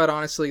another one, but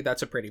honestly,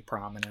 that's a pretty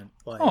prominent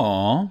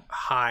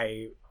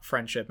high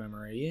friendship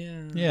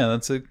memory. Yeah,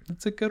 that's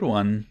a good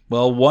one.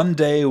 Well, one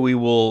day we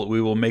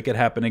will make it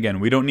happen again.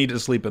 We don't need to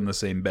sleep in the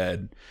same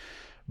bed.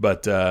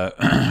 But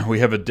we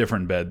have a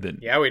different bed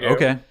that. Yeah, we do.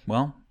 Okay,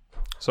 well,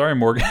 sorry,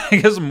 Morgan. I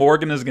guess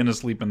Morgan is going to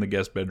sleep in the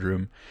guest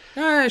bedroom.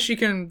 She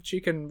can.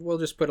 We'll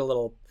just put a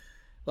little,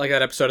 like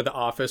that episode of The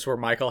Office where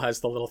Michael has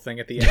the little thing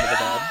at the end of the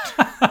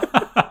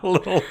bed. A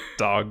little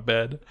dog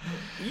bed.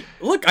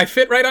 Look, I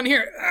fit right on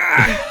here.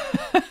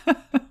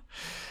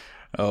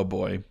 Oh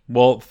boy.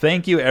 Well,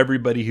 thank you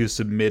everybody who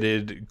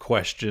submitted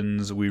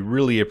questions. We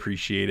really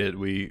appreciate it.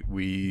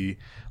 We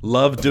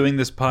love doing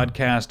this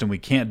podcast, and we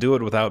can't do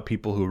it without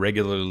people who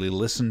regularly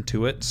listen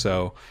to it.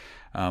 So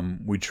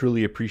we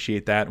truly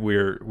appreciate that.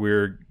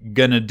 We're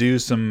gonna do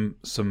some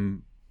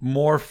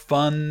more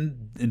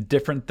fun and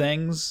different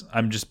things.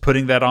 I'm just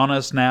putting that on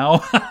us now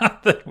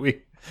that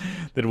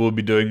we'll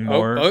be doing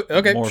more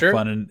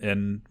fun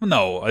and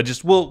no,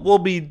 we'll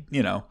be,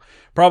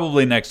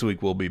 probably next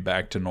week we'll be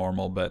back to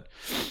normal, but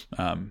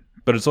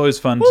it's always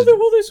fun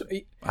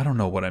I don't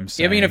know what I'm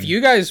saying. I mean, if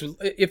you guys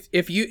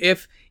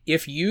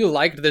if you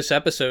liked this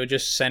episode,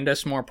 just send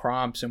us more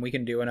prompts and we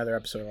can do another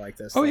episode like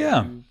this.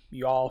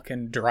 You all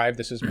can drive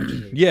this as much as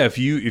you can. Yeah, if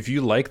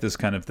you like this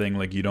kind of thing,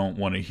 like you don't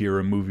want to hear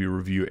a movie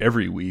review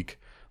every week,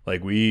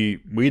 like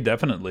we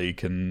definitely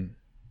can.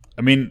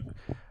 I mean,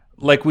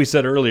 like we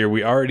said earlier,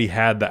 we already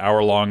had the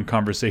hour-long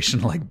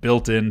conversation like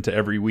built into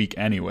every week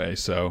anyway,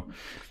 so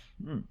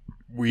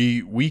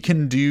we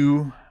can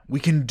do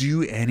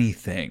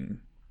anything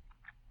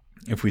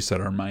if we set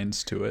our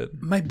minds to it.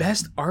 My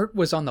best art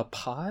was on the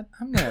pot.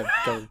 I'm gonna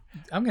have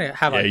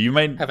have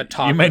a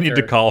talk. You might need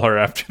to call her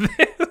after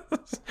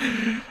this.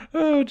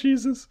 Oh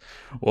Jesus!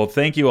 Well,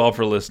 thank you all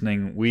for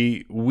listening.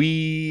 We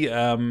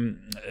I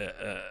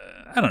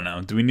don't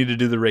know. Do we need to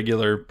do the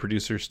regular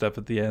producer stuff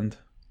at the end?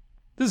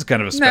 This is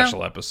kind of a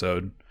special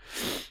episode.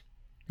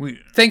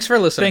 Thanks for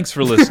listening. Thanks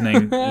for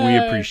listening. We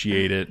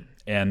appreciate it,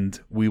 and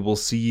we will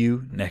see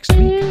you next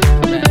week.